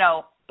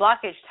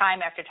 blockage time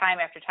after time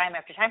after time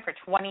after time. For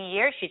 20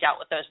 years she dealt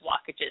with those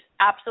blockages.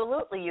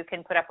 Absolutely, you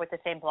can put up with the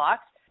same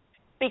blocks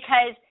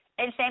because,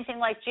 and same thing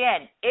like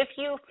Jen, if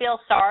you feel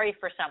sorry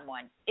for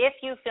someone, if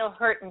you feel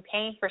hurt and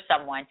pain for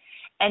someone,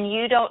 and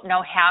you don't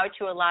know how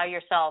to allow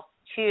yourself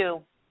to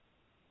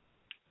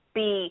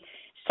be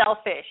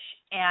selfish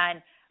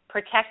and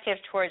protective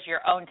towards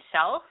your own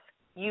self,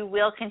 you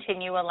will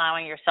continue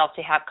allowing yourself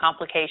to have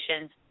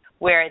complications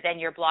where then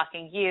you're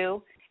blocking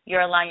you.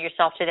 You're allowing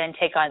yourself to then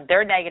take on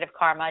their negative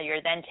karma.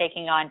 You're then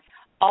taking on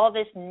all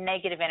this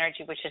negative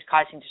energy, which is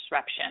causing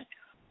disruption.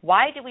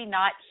 Why do we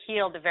not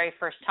heal the very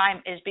first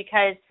time is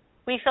because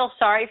we feel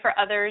sorry for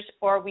others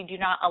or we do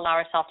not allow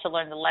ourselves to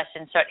learn the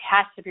lesson. So it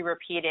has to be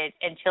repeated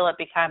until it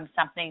becomes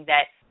something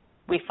that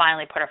we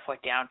finally put our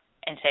foot down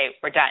and say,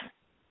 we're done.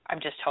 I'm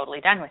just totally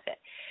done with it.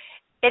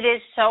 It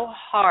is so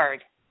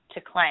hard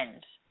to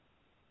cleanse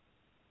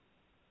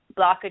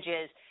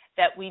blockages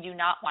that we do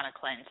not want to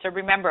cleanse. So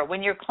remember,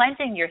 when you're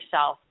cleansing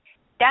yourself,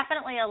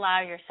 definitely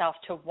allow yourself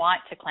to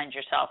want to cleanse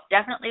yourself.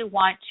 Definitely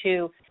want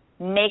to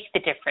make the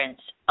difference,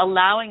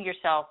 allowing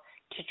yourself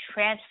to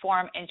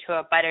transform into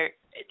a better,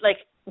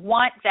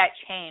 want that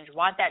change,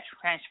 want that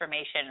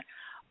transformation,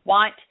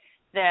 want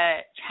the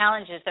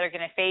challenges that are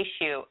going to face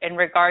you in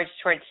regards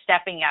towards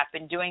stepping up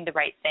and doing the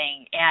right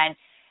thing and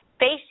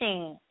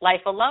facing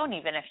life alone,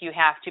 even if you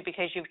have to,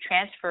 because you've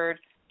transferred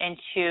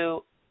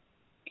into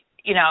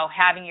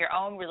having your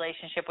own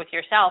relationship with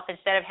yourself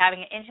instead of having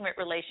an intimate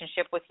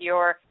relationship with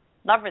your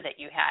lover that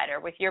you had or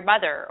with your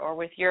mother or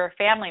with your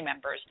family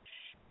members.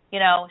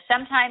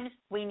 Sometimes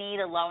we need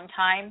alone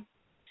time.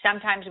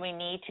 Sometimes we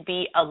need to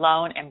be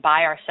alone and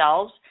by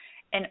ourselves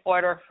in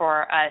order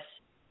for us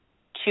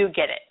to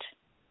get it.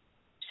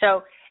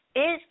 So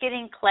is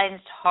getting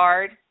cleansed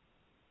hard?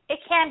 It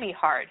can be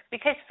hard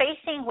because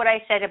facing what I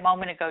said a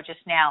moment ago just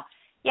now,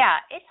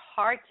 it's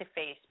hard to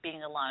face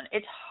being alone.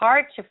 It's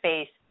hard to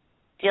face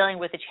dealing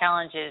with the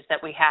challenges that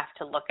we have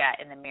to look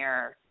at in the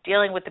mirror,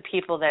 dealing with the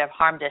people that have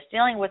harmed us,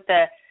 dealing with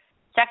the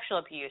sexual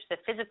abuse, the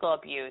physical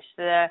abuse,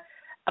 the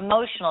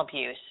emotional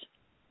abuse,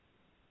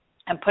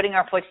 and putting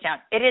our foot down.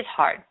 It is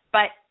hard,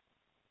 but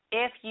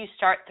if you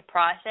start the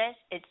process,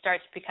 it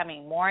starts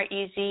becoming more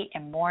easy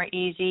and more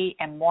easy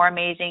and more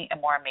amazing and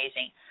more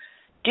amazing.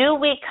 Do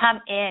we come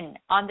in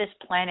on this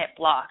planet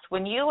blocked?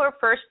 When you were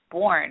first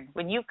born,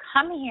 when you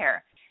come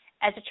here,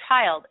 as a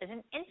child, as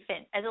an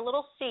infant, as a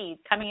little seed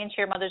coming into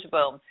your mother's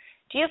womb,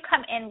 do you come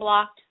in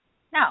blocked?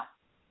 No.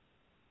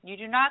 You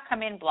do not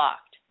come in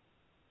blocked.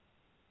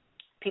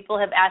 People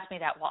have asked me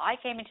that, well, I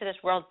came into this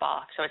world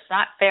blocked, so it's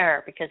not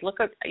fair because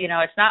look at,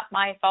 it's not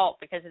my fault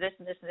because this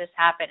and this and this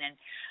happened, and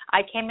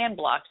I came in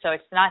blocked, so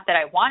it's not that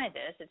I wanted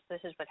this, it's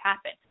this is what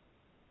happened.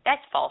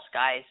 That's false,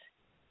 guys.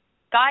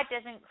 God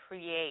doesn't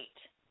create,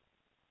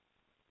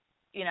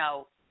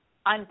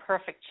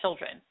 unperfect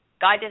children.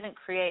 God doesn't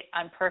create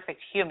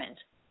unperfect humans.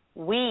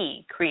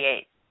 We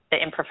create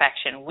the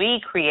imperfection. We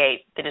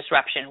create the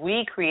disruption.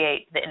 We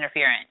create the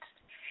interference.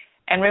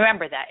 And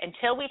remember that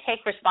until we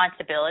take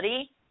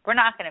responsibility, we're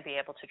not going to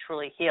be able to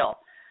truly heal.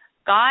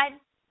 God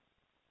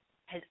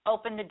has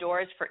opened the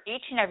doors for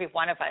each and every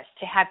one of us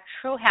to have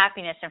true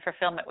happiness and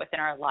fulfillment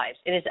within our lives.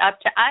 It is up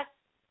to us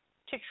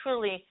to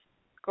truly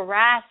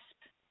grasp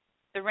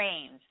the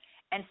reins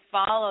and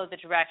follow the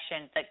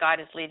direction that God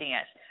is leading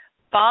us.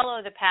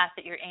 Follow the path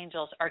that your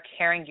angels are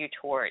carrying you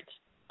towards.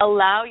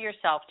 Allow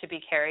yourself to be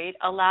carried.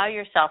 Allow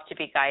yourself to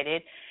be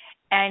guided.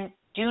 And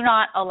do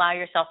not allow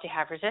yourself to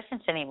have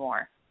resistance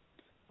anymore.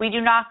 We do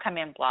not come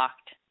in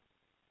blocked.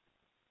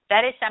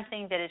 That is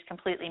something that is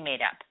completely made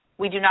up.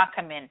 We do not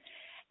come in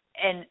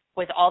and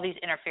with all these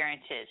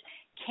interferences.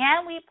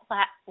 Can we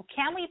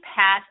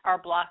pass our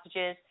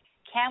blockages?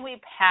 Can we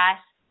pass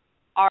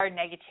our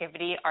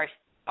negativity,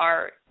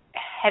 our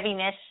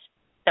heaviness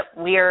that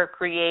we're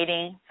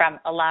creating from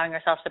allowing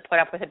ourselves to put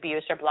up with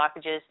abuse or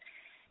blockages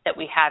that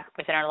we have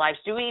within our lives?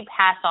 Do we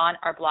pass on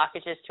our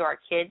blockages to our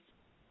kids?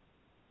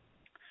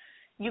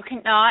 You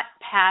cannot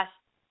pass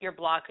your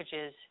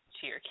blockages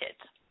to your kids.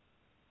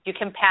 You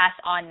can pass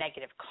on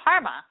negative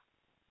karma.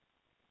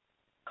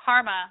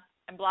 Karma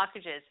and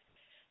blockages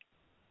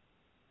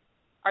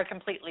are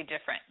completely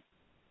different.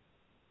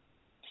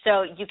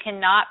 So you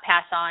cannot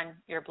pass on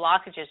your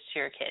blockages to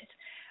your kids,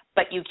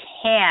 but you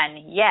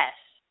can, yes,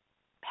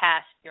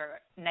 pass your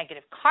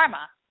negative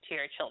karma to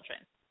your children.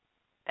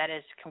 That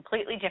is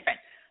completely different.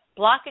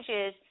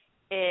 Blockages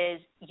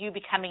is you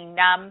becoming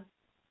numb,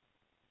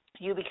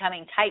 you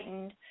becoming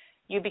tightened,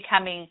 you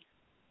becoming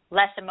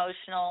less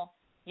emotional,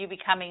 you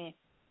becoming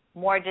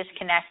more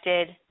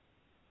disconnected,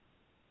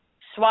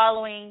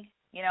 swallowing,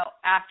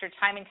 after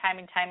time and time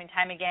and time and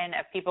time again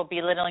of people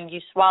belittling you,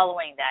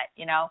 swallowing that,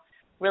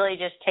 really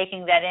just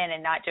taking that in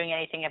and not doing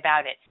anything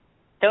about it.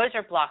 Those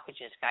are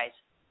blockages, guys.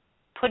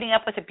 Putting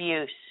up with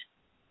abuse,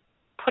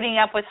 putting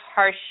up with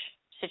harsh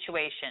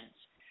situations,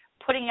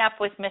 putting up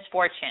with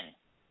misfortune,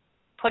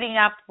 putting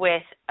up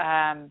with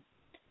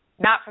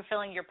not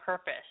fulfilling your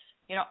purpose.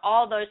 You know,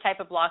 all those type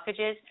of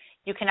blockages,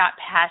 you cannot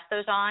pass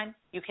those on.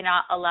 You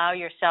cannot allow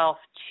yourself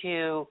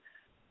to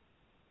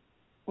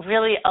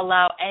really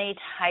allow any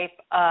type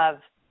of,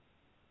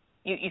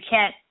 you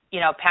can't,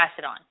 pass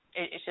it on.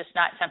 It's just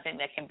not something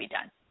that can be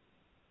done.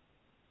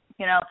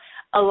 You know,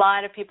 a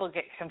lot of people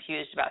get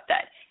confused about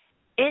that.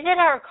 Is it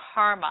our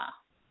karma?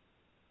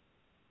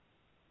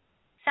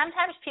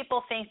 Sometimes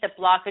people think that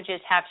blockages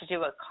have to do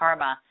with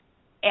karma.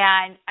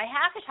 And I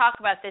have to talk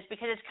about this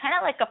because it's kind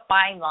of like a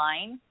fine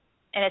line,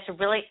 and it's a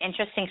really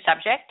interesting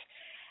subject.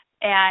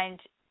 And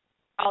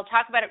I'll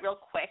talk about it real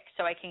quick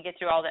so I can get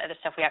through all the other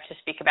stuff we have to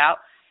speak about.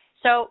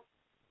 So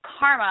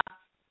karma,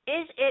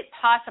 is it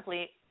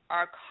possibly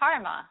our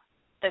karma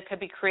that could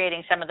be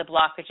creating some of the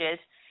blockages?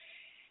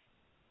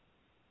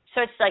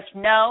 So it's like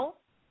no,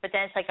 but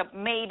then it's like a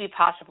maybe,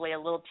 possibly a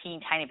little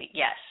tiny bit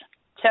yes.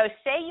 So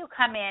say you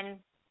come in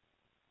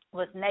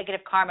with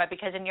negative karma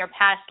because in your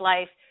past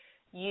life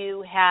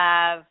you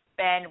have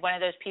been one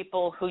of those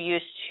people who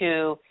used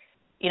to,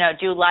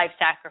 do live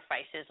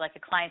sacrifices, like a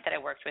client that I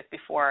worked with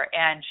before,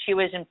 and she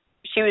was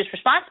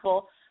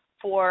responsible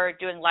for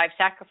doing live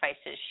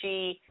sacrifices.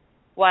 She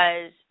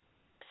was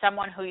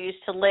someone who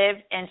used to live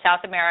in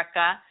South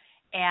America,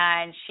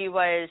 and she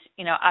was,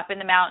 up in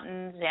the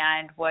mountains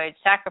and would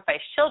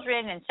sacrifice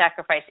children and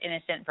sacrifice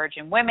innocent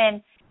virgin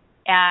women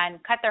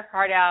and cut their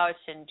heart out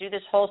and do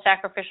this whole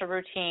sacrificial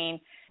routine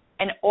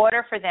in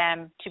order for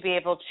them to be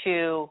able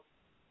to,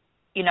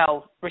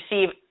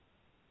 receive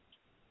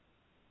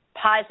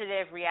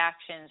positive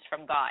reactions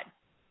from God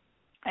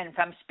and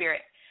from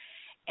Spirit.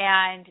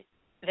 And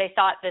they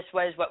thought this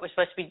was what was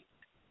supposed to be,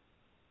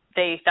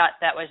 they thought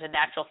that was a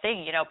natural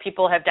thing.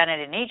 People have done it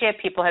in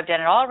Egypt. People have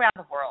done it all around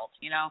the world,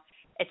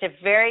 It's a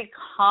very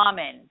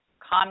common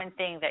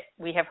thing that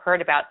we have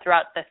heard about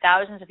throughout the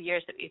thousands of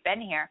years that we've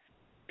been here.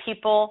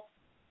 People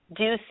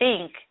do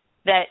think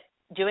that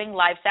doing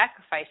live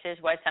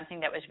sacrifices was something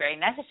that was very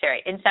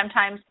necessary. And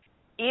sometimes,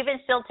 even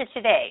still to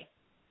today,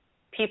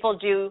 people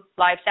do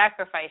live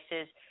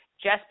sacrifices.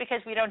 Just because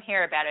we don't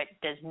hear about it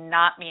does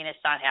not mean it's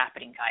not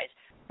happening, guys.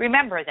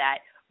 Remember that.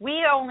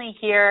 We only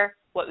hear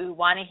what we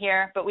want to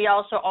hear, but we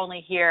also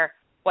only hear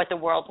what the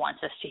world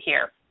wants us to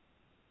hear.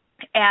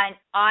 And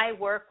I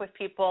work with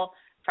people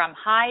from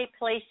high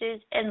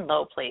places and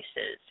low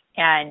places.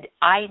 And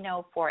I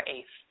know for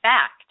a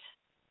fact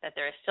that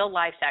there is still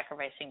live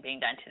sacrificing being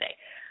done today.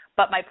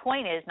 But my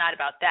point is not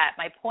about that.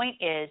 My point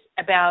is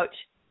about,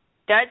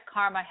 does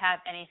karma have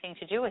anything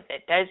to do with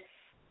it? Does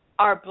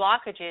our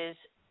blockages,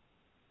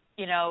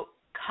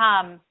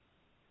 come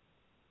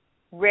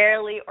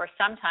rarely or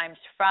sometimes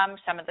from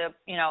some of the,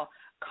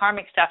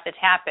 karmic stuff that's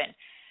happened?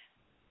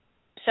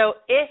 So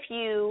if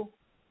you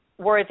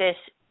were this,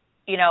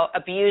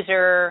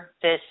 abuser,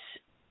 this,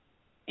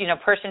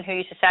 person who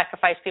used to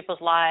sacrifice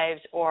people's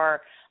lives,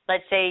 or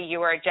let's say you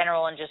were a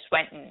general and just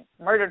went and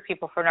murdered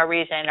people for no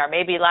reason, or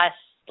maybe last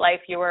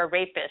life you were a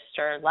rapist,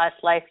 or last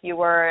life you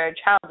were a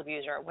child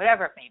abuser, or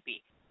whatever it may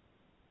be.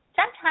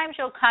 Sometimes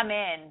you'll come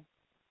in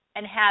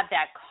and have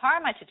that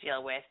karma to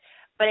deal with,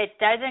 but it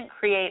doesn't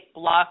create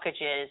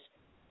blockages.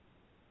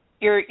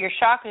 Your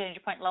chakras and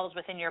your point levels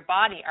within your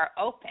body are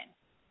open.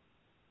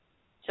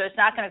 So it's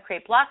not going to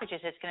create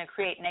blockages. It's going to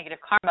create negative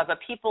karma. But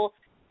people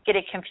get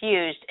it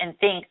confused and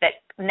think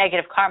that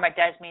negative karma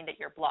does mean that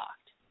you're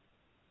blocked.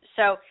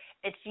 So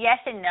it's yes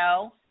and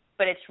no,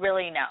 but it's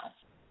really no.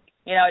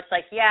 It's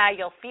like, yeah,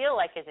 you'll feel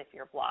like as if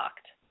you're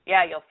blocked.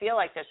 Yeah, you'll feel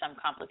like there's some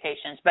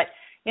complications, but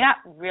you're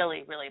not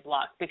really, really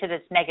blocked because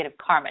it's negative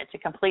karma. It's a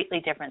completely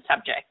different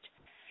subject.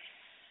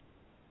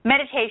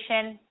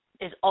 Meditation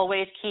is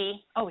always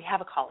key. Oh, we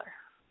have a caller.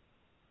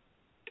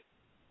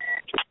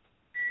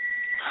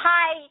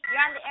 Hi,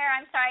 you're on the air.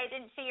 I'm sorry, I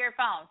didn't see your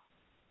phone.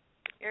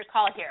 Your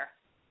call here.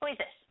 Who is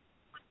this?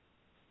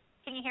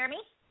 Can you hear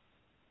me?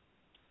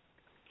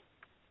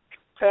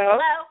 Hello?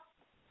 Hello?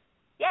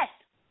 Yes.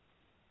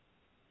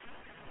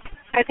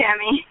 Hi,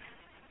 Tammy.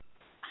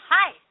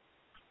 Hi.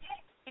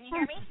 Can you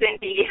hear me?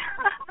 Cindy.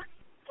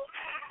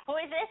 Who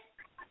is this?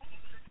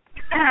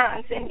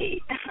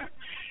 Cindy.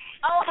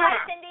 Oh,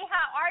 hi, Cindy.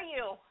 How are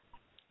you?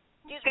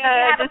 Do you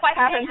have a just question?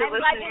 happened to I'm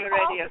listen to the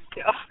radio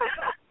show.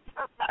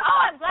 Oh,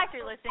 I'm glad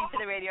you're listening to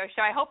the radio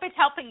show. I hope it's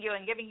helping you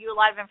and giving you a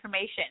lot of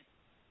information.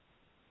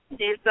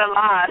 It's a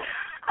lot.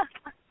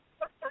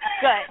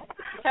 Good.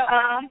 So,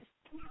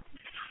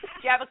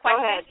 do you have a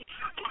question? Go ahead.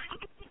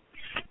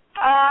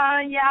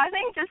 Yeah, I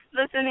think just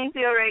listening to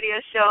your radio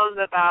shows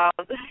about,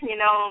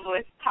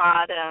 with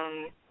Todd,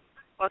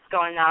 what's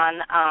going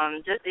on.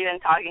 Just even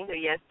talking to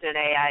you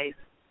yesterday, I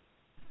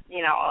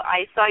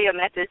saw your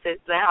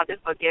messages on how to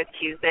forgive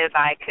Tuesday, but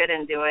I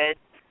couldn't do it.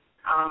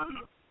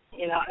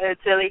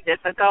 It's really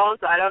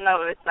difficult. So I don't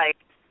know if it's like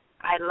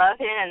I love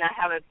him and I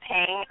have a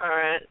pain,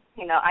 or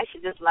I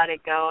should just let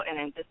it go and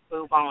then just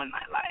move on with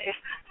my life.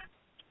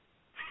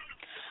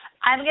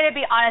 I'm going to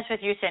be honest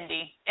with you,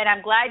 Cindy, and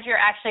I'm glad you're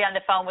actually on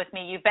the phone with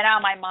me. You've been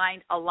on my mind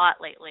a lot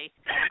lately,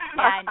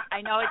 and I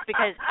know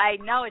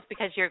it's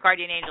because you're a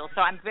guardian angel,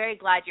 so I'm very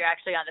glad you're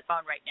actually on the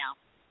phone right now.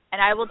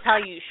 And I will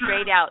tell you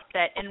straight out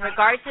that in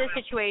regards to the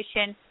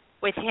situation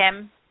with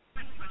him,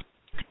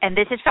 and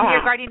this is from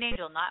your guardian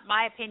angel, not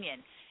my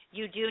opinion,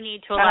 you do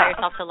need to allow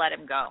yourself to let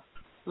him go.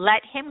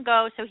 Let him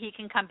go so he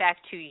can come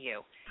back to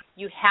you.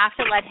 You have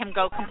to let him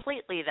go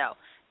completely, though.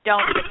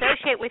 Don't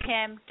associate with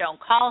him. Don't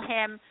call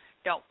him.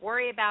 Don't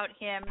worry about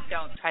him.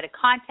 Don't try to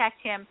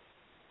contact him.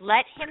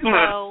 Let him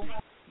go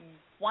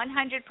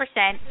 100%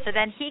 so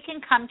then he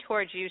can come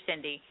towards you,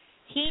 Cindy.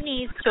 He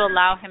needs to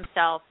allow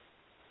himself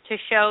to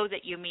show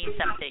that you mean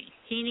something.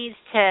 He needs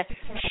to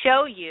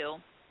show you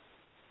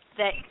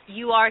that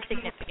you are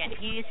significant.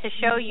 He needs to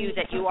show you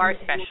that you are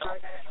special.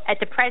 At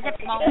the present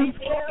moment,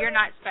 you're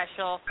not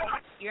special.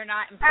 You're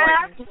not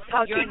important.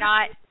 You're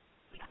not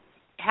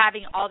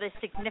having all this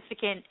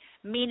significant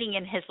meaning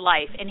in his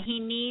life, and he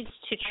needs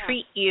to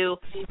treat you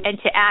and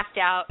to act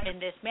out in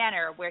this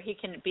manner where he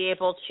can be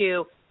able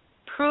to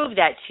prove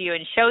that to you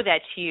and show that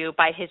to you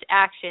by his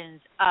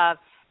actions of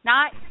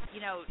not,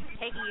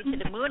 taking you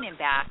to the moon and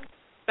back,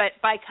 but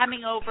by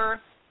coming over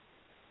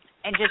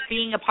and just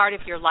being a part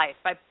of your life,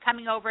 by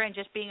coming over and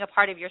just being a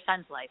part of your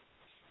son's life.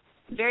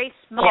 Very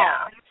small,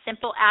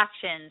 simple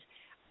actions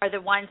are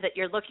the ones that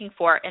you're looking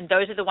for, and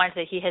those are the ones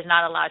that he has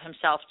not allowed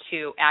himself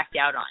to act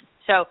out on.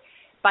 So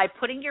by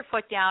putting your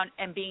foot down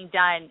and being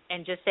done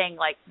and just saying,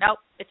 like, nope,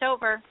 it's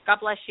over. God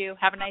bless you.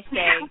 Have a nice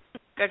day.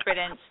 Good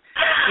riddance.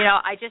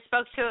 I just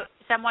spoke to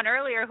someone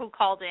earlier who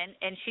called in,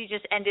 and she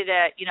just ended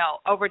a,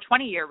 over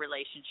 20-year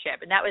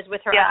relationship, and that was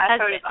with her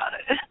ex-husband. I heard about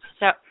it.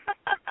 So,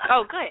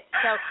 oh, good.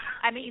 So,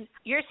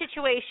 your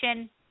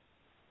situation,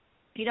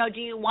 do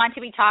you want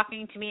to be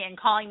talking to me and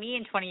calling me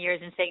in 20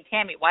 years and saying,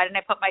 Tammy, why didn't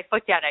I put my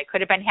foot down? I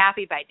could have been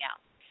happy by now.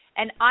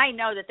 And I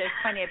know that there's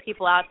plenty of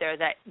people out there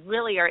that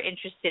really are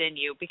interested in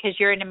you because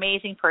you're an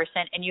amazing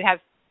person and you have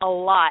a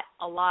lot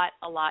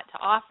to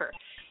offer.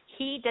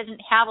 He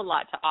doesn't have a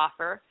lot to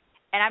offer,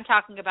 and I'm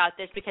talking about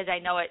this because I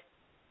know it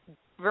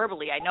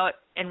verbally. I know it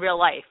in real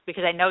life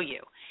because I know you.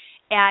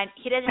 And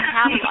he doesn't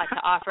have a lot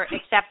to offer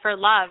except for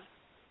love.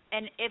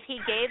 And if he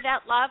gave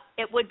that love,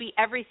 it would be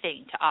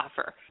everything to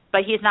offer.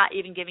 But he's not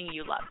even giving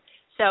you love.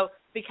 So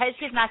because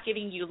he's not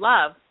giving you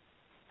love,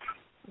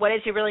 what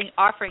is he really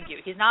offering you?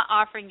 He's not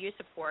offering you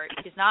support.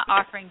 He's not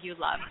offering you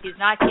love. He's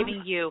not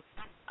giving you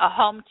a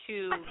home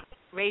to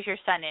raise your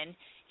son in.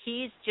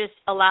 He's just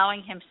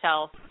allowing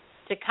himself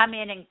to come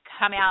in and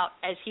come out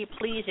as he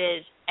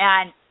pleases,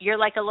 and you're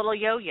like a little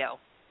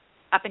yo-yo,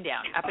 up and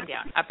down, up and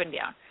down, up and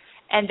down.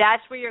 And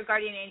that's where your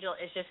guardian angel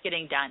is just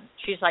getting done.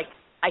 She's like,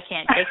 I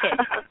can't take it.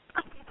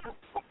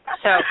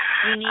 So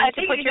you need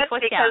to put your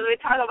foot down. Because we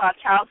talk about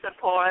child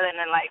support, and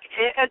then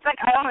it's like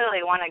I don't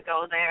really want to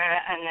go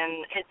there, and then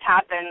it's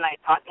happened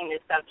talking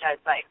to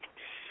subjects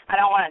I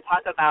don't want to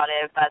talk about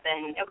it, but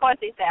then of course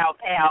they say I'll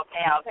pay,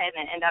 and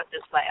then end up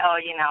just I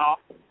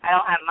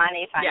don't have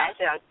money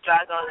financially, I'm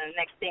struggling, and the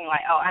next thing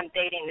I'm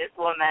dating this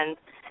woman,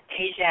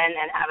 Asian,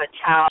 and have a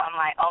child. I'm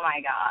like, oh my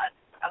God.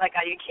 I'm like,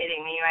 are you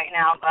kidding me right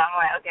now? But I'm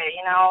like, okay,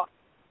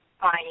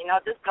 fine,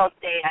 just go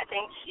date. I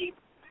think she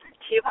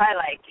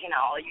probably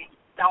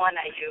someone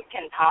that you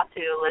can talk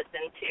to,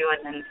 listen to,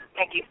 and then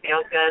make you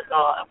feel good. So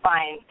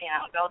fine,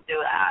 go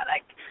do that.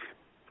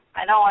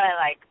 I don't want to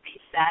be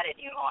sad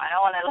anymore. I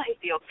don't want to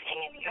feel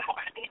pain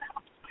anymore.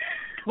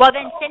 Well,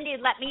 then,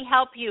 Cindy, let me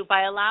help you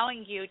by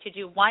allowing you to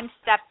do one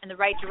step in the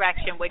right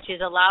direction, which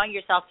is allowing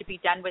yourself to be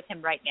done with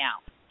him right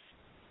now.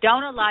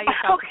 Don't allow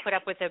yourself to put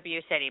up with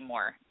abuse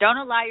anymore. Don't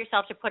allow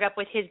yourself to put up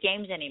with his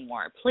games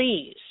anymore.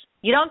 Please.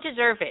 You don't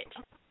deserve it.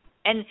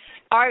 And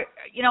our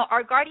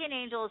guardian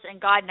angels and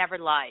God never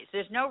lies.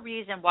 There's no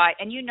reason why,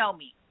 and you know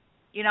me.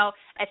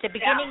 At the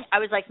beginning, I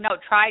was like, no,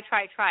 try.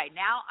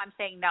 Now I'm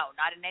saying no,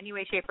 not in any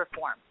way, shape, or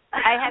form.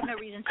 I have no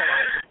reason to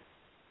lie.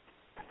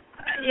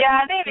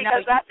 Yeah, I think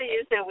because after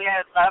you said we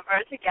are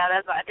lovers together,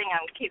 so I think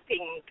I'm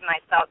keeping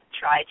myself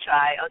try,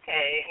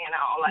 okay,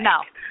 No,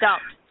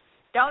 don't.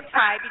 Don't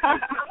try because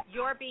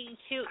you're being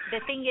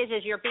the thing is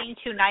you're being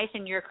too nice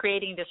and you're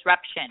creating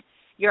disruption.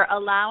 You're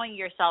allowing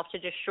yourself to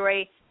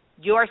destroy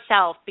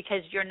yourself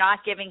because you're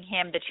not giving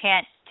him the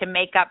chance to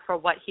make up for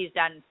what he's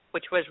done,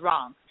 which was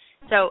wrong.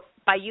 So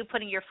by you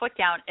putting your foot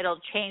down,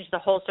 it'll change the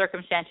whole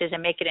circumstances and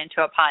make it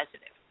into a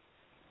positive.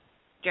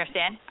 Do you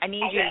understand? I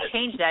need you to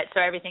change that so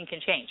everything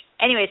can change.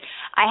 Anyways,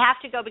 I have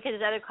to go because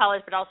there's other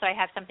callers, but also I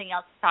have something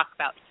else to talk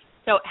about.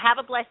 So have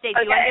a blessed day.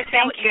 Do you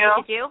understand what you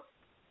need to do?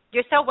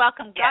 You're so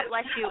welcome. God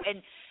bless you.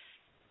 And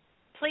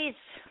please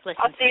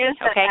listen I'll see you in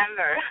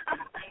September.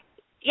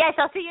 Yes,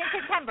 I'll see you in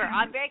September.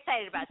 I'm very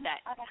excited about that.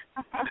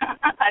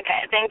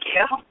 Okay, thank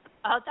you.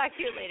 I'll talk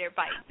to you later.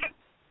 Bye.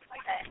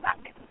 Okay,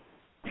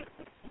 bye.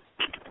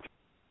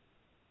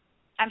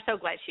 I'm so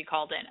glad she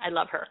called in. I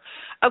love her.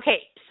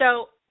 Okay,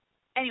 so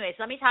anyways,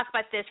 let me talk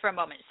about this for a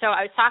moment. So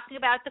I was talking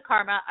about the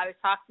karma. I was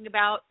talking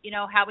about,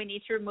 how we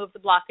need to remove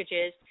the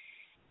blockages.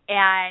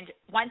 And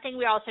one thing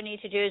we also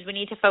need to do is we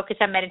need to focus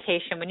on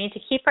meditation. We need to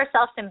keep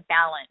ourselves in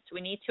balance.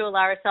 We need to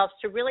allow ourselves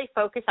to really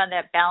focus on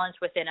that balance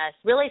within us,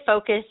 really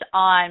focus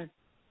on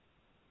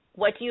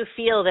what do you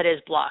feel that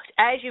is blocked.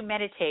 As you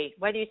meditate,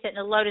 whether you sit in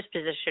a lotus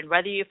position,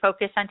 whether you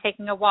focus on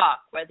taking a walk,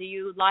 whether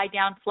you lie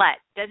down flat,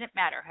 doesn't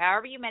matter.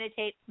 However you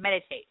meditate,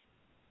 meditate.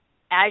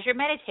 As you're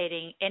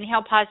meditating,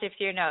 inhale positive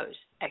through your nose,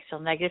 exhale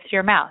negative through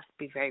your mouth.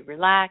 Be very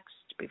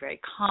relaxed, be very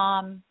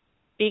calm,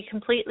 be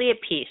completely at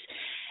peace.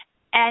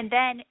 And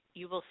then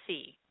you will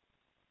see,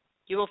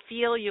 you will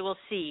feel, you will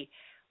see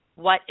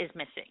what is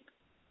missing,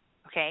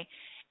 okay?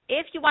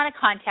 If you want to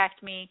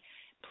contact me,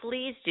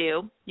 please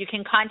do. You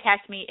can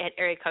contact me at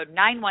area code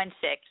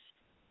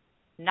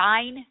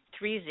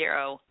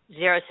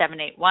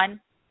 916-930-0781,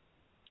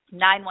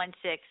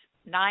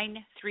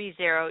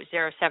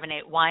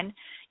 916-930-0781.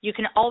 You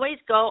can always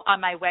go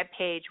on my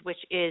webpage, which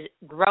is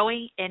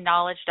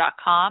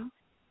growinginknowledge.com,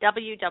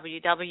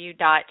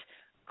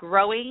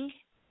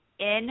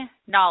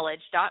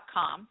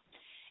 www.growinginknowledge.com.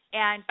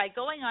 And by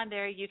going on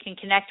there, you can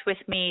connect with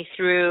me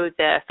through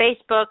the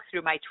Facebook,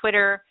 through my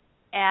Twitter,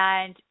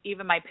 and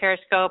even my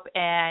Periscope,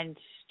 and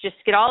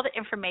just get all the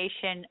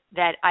information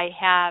that I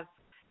have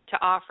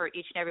to offer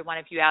each and every one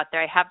of you out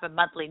there. I have a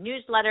monthly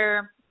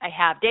newsletter. I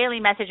have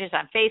daily messages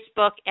on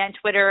Facebook and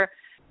Twitter.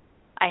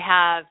 I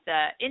have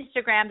the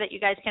Instagram that you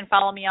guys can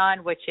follow me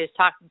on, which is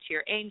Talking to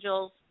Your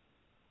Angels.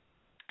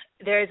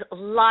 There's a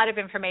lot of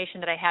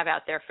information that I have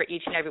out there for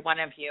each and every one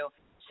of you.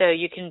 So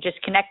you can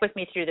just connect with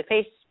me through the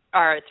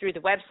through the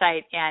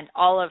website, and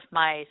all of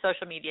my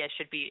social media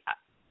should be up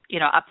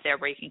there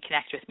where you can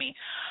connect with me.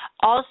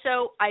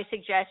 Also, I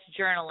suggest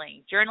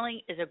journaling.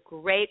 Journaling is a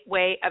great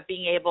way of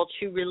being able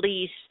to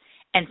release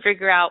and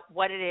figure out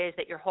what it is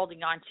that you're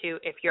holding on to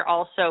if you're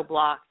also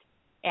blocked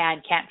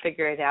and can't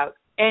figure it out.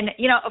 And,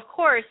 of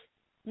course,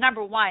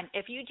 number one,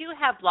 if you do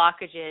have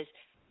blockages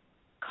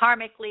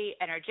karmically,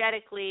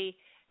 energetically,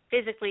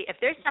 physically, if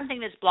there's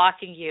something that's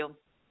blocking you,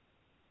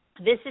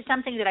 this is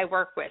something that I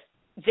work with.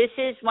 This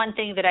is one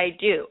thing that I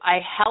do.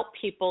 I help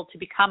people to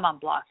become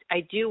unblocked.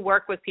 I do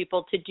work with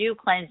people to do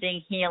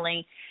cleansing,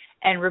 healing,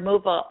 and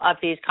removal of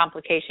these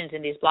complications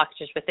and these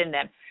blockages within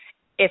them.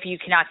 If you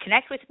cannot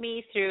connect with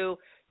me through,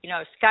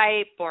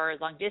 Skype or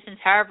long distance,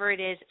 however it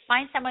is,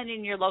 find someone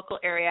in your local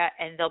area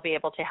and they'll be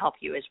able to help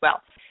you as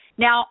well.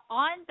 Now,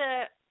 on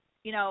the,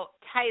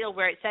 title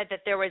where it said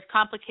that there was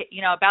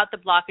about the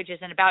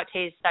blockages and about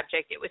today's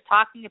subject, it was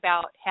talking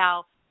about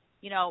how,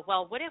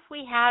 what if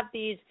we have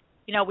these,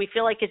 we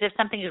feel like as if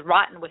something is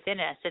rotten within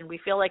us, and we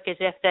feel like as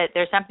if that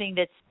there's something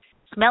that's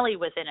smelly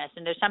within us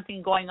and there's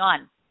something going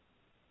on.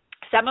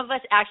 Some of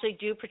us actually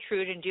do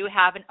protrude and do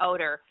have an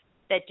odor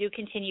that do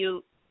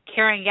continue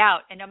carrying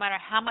out, and no matter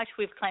how much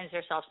we've cleansed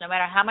ourselves, no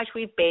matter how much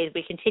we've bathed,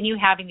 we continue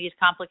having these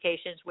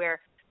complications where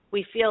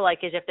we feel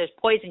like as if there's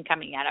poison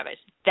coming out of us.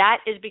 That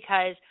is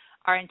because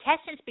our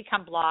intestines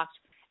become blocked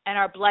and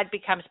our blood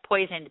becomes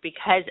poisoned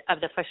because of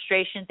the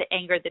frustration, the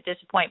anger, the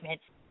disappointment,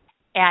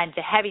 and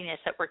the heaviness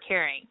that we're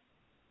carrying.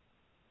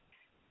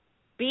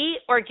 Be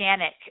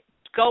organic.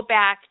 Go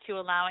back to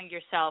allowing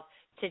yourself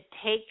to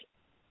take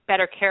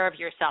better care of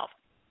yourself.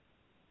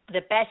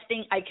 The best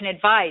thing I can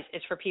advise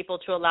is for people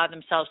to allow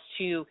themselves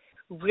to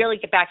really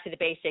get back to the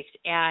basics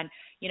and,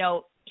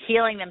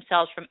 healing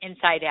themselves from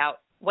inside out.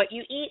 What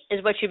you eat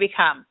is what you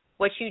become.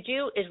 What you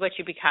do is what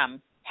you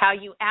become. How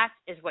you act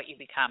is what you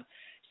become.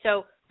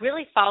 So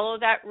really follow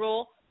that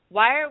rule.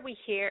 Why are we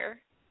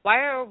here? Why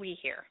are we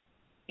here?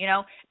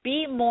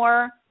 Be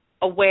more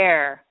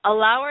aware.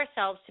 Allow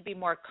ourselves to be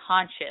more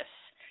conscious.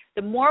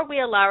 The more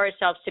we allow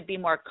ourselves to be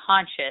more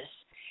conscious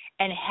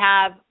and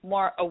have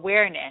more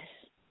awareness,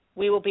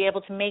 we will be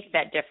able to make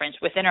that difference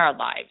within our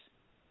lives.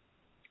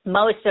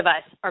 Most of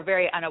us are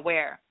very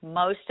unaware.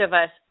 Most of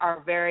us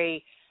are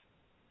very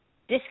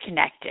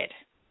disconnected,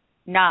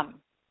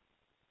 numb,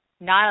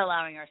 not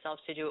allowing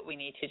ourselves to do what we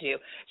need to do.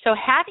 So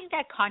having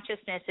that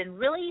consciousness and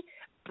really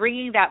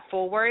bringing that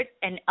forward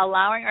and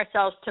allowing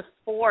ourselves to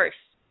force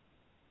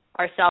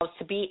ourselves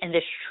to be in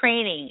this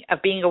training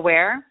of being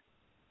aware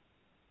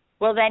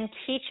will then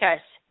teach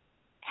us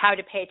how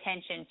to pay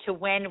attention to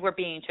when we're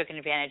being taken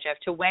advantage of,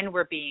 to when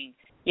we're being,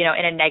 in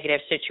a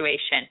negative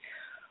situation.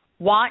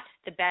 Want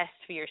the best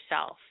for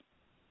yourself.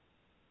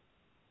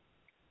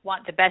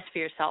 Want the best for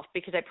yourself,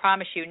 because I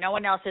promise you, no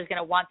one else is going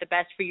to want the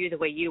best for you the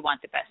way you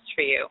want the best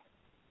for you.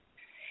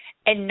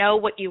 And know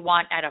what you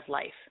want out of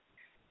life.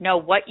 Know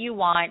what you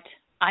want.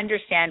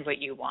 Understand what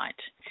you want.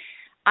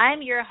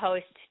 I'm your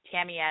host,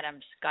 Tammy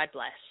Adams. God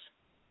bless.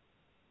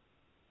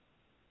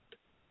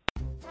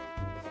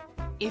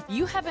 If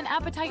you have an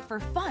appetite for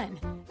fun,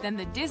 then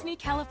the Disney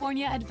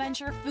California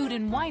Adventure Food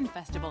and Wine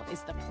Festival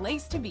is the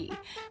place to be.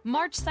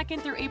 March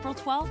 2nd through April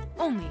 12th,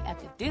 only at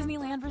the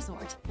Disneyland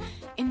Resort.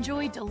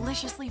 Enjoy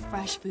deliciously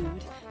fresh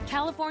food,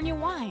 California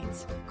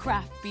wines,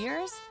 craft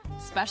beers,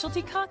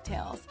 specialty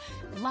cocktails,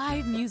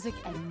 live music,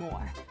 and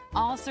more.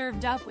 All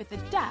served up with a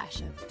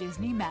dash of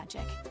Disney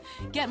magic.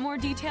 Get more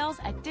details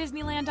at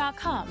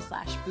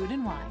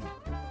disneyland.com/foodandwine.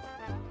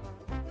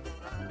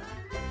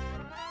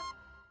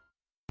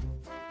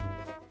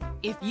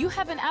 If you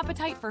have an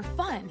appetite for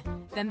fun,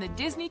 then the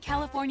Disney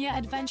California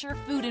Adventure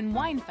Food and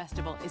Wine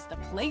Festival is the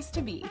place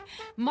to be.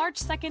 March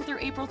 2nd through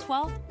April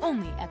 12th,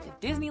 only at the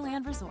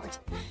Disneyland Resort.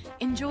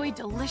 Enjoy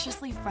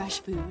deliciously fresh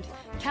food,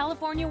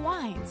 California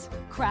wines,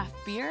 craft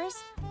beers,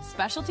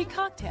 specialty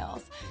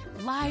cocktails,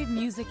 live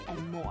music,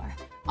 and more.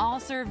 All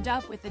served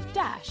up with a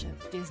dash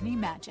of Disney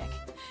magic.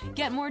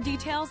 Get more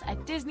details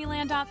at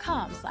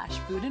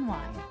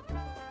disneyland.com/foodandwine.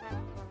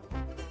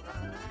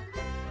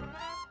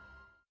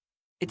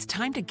 It's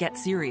time to get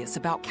serious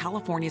about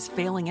California's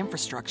failing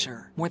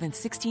infrastructure. More than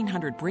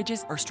 1,600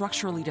 bridges are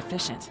structurally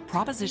deficient.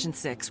 Proposition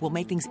 6 will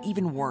make things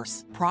even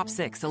worse. Prop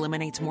 6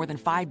 eliminates more than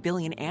 $5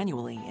 billion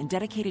annually in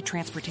dedicated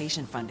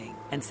transportation funding.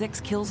 And 6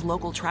 kills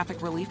local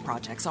traffic relief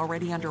projects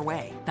already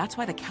underway. That's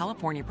why the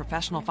California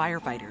Professional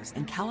Firefighters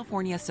and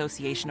California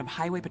Association of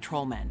Highway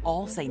Patrolmen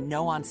all say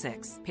no on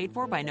 6. Paid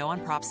for by No on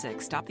Prop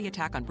 6. Stop the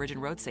attack on bridge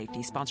and road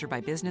safety. Sponsored by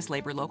business,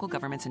 labor, local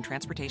governments, and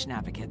transportation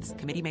advocates.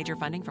 Committee major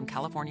funding from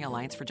California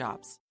Alliance for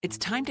Jobs. It's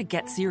time to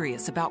get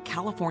serious about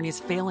California's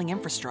failing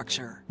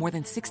infrastructure. More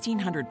than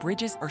 1,600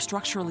 bridges are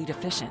structurally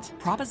deficient.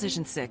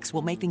 Proposition 6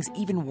 will make things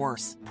even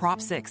worse. Prop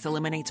 6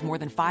 eliminates more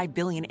than $5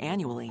 billion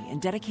annually in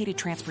dedicated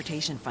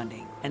transportation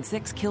funding. And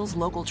 6 kills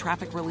local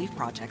traffic relief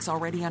projects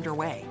already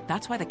underway.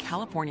 That's why the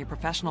California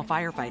Professional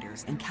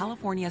Firefighters and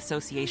California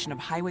Association of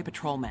Highway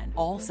Patrolmen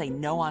all say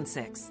no on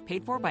 6.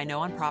 Paid for by No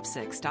on Prop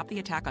 6. Stop the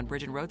attack on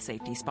bridge and road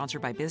safety.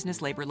 Sponsored by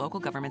business, labor, local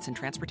governments, and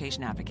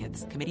transportation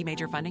advocates. Committee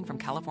major funding from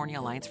California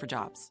Alliance for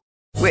Jobs.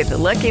 With the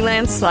Lucky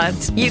Land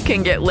Slots, you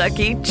can get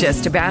lucky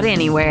just about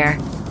anywhere.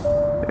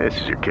 This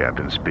is your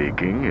captain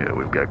speaking.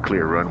 We've got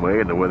clear runway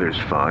and the weather's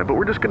fine, but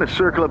we're just going to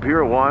circle up here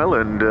a while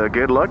and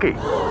get lucky.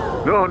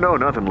 No,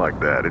 nothing like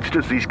that. It's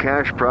just these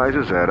cash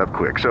prizes add up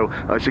quick. So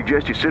I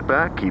suggest you sit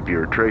back, keep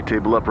your tray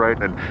table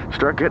upright, and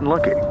start getting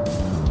lucky.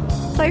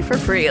 Play for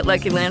free at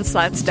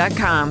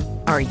LuckyLandSlots.com.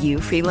 Are you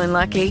feeling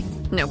lucky?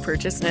 No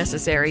purchase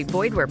necessary.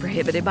 Void where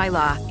prohibited by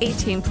law.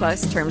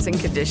 18+ terms and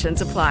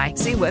conditions apply.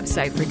 See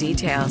website for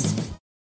details.